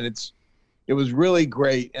 and it was really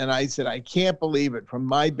great. And I said, I can't believe it. From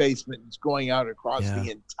my basement, it's going out across the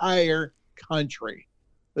entire country.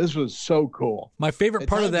 This was so cool. My favorite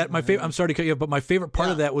part of that, I'm sorry to cut you off, but my favorite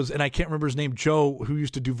part of that was, and I can't remember his name, Joe, who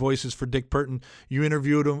used to do voices for Dick Burton. You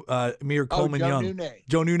interviewed him, Amir Coleman Young.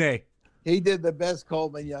 Joe Nune. He did the best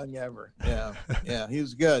Coleman Young ever. Yeah, yeah, he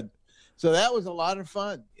was good. So that was a lot of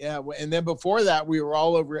fun. Yeah, and then before that, we were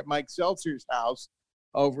all over at Mike Seltzer's house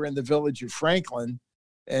over in the village of Franklin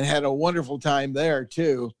and had a wonderful time there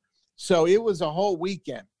too. So it was a whole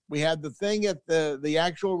weekend. We had the thing at the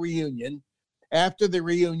actual reunion. After the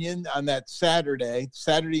reunion on that Saturday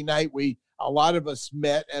night, a lot of us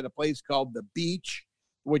met at a place called The Beach,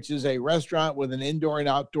 which is a restaurant with an indoor and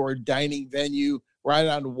outdoor dining venue right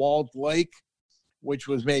on Walled Lake, which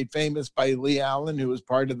was made famous by Lee Allen, who was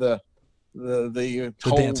part of the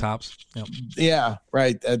Dance Hops. Yep. Yeah,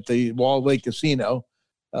 right, at the Walled Lake Casino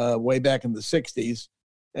way back in the 60s.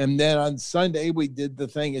 And then on Sunday, we did the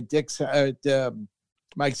thing at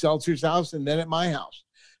Mike Seltzer's house and then at my house.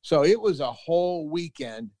 So it was a whole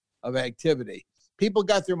weekend of activity. People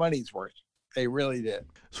got their money's worth. They really did.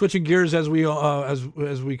 Switching gears as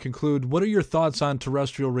we conclude, what are your thoughts on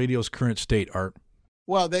terrestrial radio's current state, Art?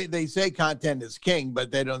 Well, they say content is king,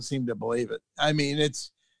 but they don't seem to believe it. I mean,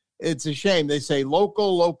 it's a shame. They say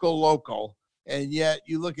local, local, local, and yet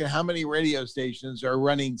you look at how many radio stations are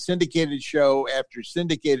running syndicated show after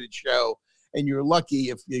syndicated show, and you're lucky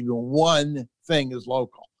if one thing is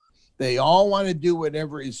local. They all want to do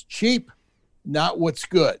whatever is cheap, not what's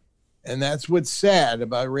good. And that's what's sad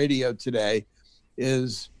about radio today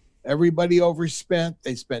is everybody overspent.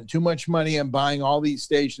 They spent too much money on buying all these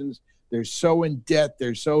stations. They're so in debt.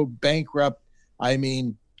 They're so bankrupt. I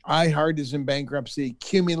mean, iHeart is in bankruptcy.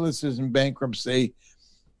 Cumulus is in bankruptcy.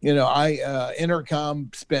 Intercom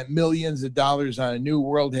spent millions of dollars on a new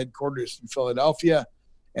world headquarters in Philadelphia,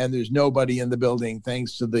 and there's nobody in the building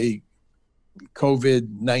thanks to the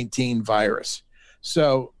COVID-19 virus.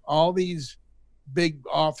 So all these big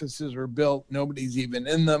offices were built. Nobody's even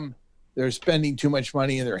in them. They're spending too much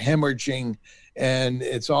money and they're hemorrhaging, and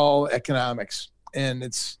it's all economics. And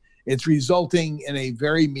it's resulting in a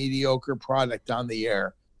very mediocre product on the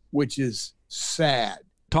air, which is sad.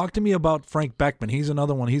 Talk to me about Frank Beckman. He's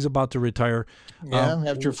another one. He's about to retire. Yeah,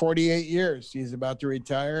 after 48 years, he's about to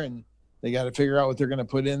retire, and they got to figure out what they're going to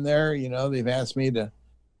put in there. They've asked me to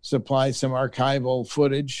supply some archival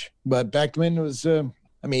footage, but Beckman was,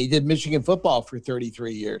 he did Michigan football for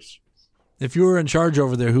 33 years. If you were in charge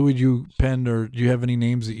over there, who would you pen, or do you have any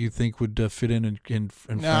names that you think would fit in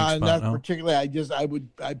Frank's spot? Not particularly.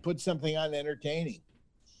 I'd put something on entertaining.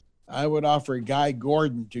 I would offer Guy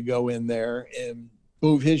Gordon to go in there and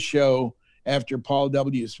move his show after Paul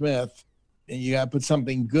W. Smith, and you got to put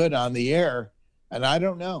something good on the air. And I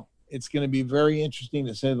don't know. It's going to be very interesting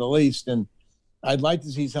to say the least. And I'd like to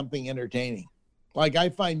see something entertaining. Like I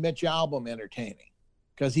find Mitch Albom entertaining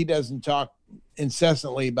because he doesn't talk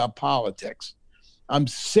incessantly about politics. I'm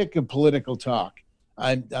sick of political talk.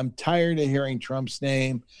 I'm tired of hearing Trump's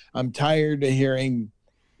name. I'm tired of hearing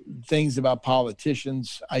things about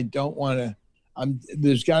politicians. I don't want to.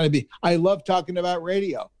 There's got to be. I love talking about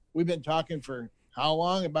radio. We've been talking for how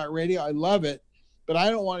long about radio? I love it, but I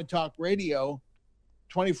don't want to talk radio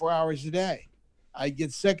 24 hours a day. I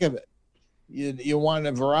get sick of it. You want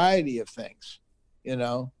a variety of things.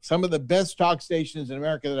 Some of the best talk stations in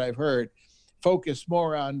America that I've heard focus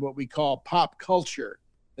more on what we call pop culture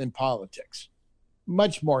than politics.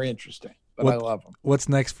 Much more interesting, but I love them. What's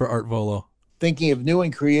next for Art Volo? Thinking of new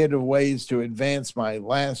and creative ways to advance my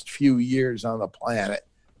last few years on the planet.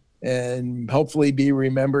 and hopefully be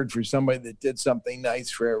remembered for somebody that did something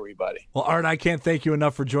nice for everybody. Well, Art, I can't thank you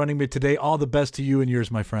enough for joining me today. All the best to you and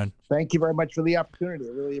yours, my friend. Thank you very much for the opportunity.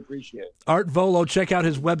 I really appreciate it. Art Volo, check out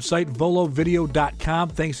his website, volovideo.com.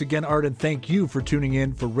 Thanks again, Art, and thank you for tuning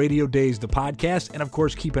in for Radio Days, the podcast. And, of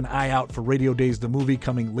course, keep an eye out for Radio Days, the movie,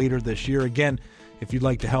 coming later this year. Again, if you'd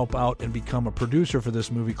like to help out and become a producer for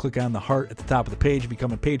this movie, click on the heart at the top of the page,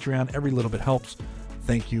 become a Patreon. Every little bit helps.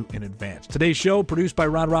 Thank you in advance. Today's show, produced by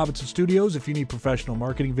Ron Robinson Studios. If you need professional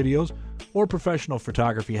marketing videos or professional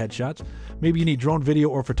photography headshots, maybe you need drone video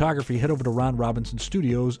or photography, head over to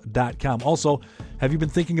ronrobinsonstudios.com. Also, have you been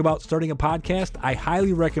thinking about starting a podcast? I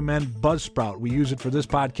highly recommend Buzzsprout. We use it for this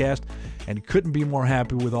podcast and couldn't be more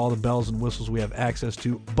happy with all the bells and whistles we have access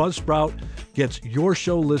to. Buzzsprout gets your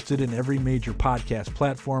show listed in every major podcast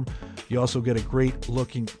platform. You also get a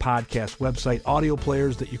great-looking podcast website, audio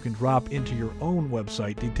players that you can drop into your own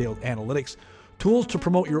website, detailed analytics, tools to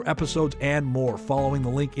promote your episodes, and more. Following the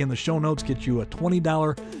link in the show notes gets you a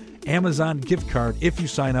 $20 Amazon gift card if you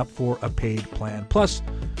sign up for a paid plan. Plus,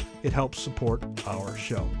 it helps support our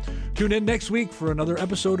show. Tune in next week for another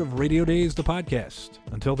episode of Radio Days, the podcast.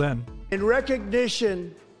 Until then. In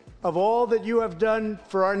recognition of all that you have done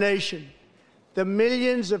for our nation, the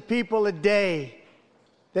millions of people a day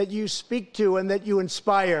that you speak to and that you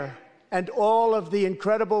inspire, and all of the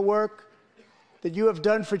incredible work that you have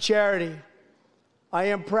done for charity, I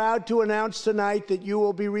am proud to announce tonight that you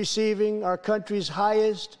will be receiving our country's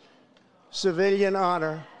highest civilian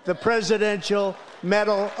honor, the Presidential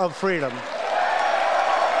Medal of Freedom.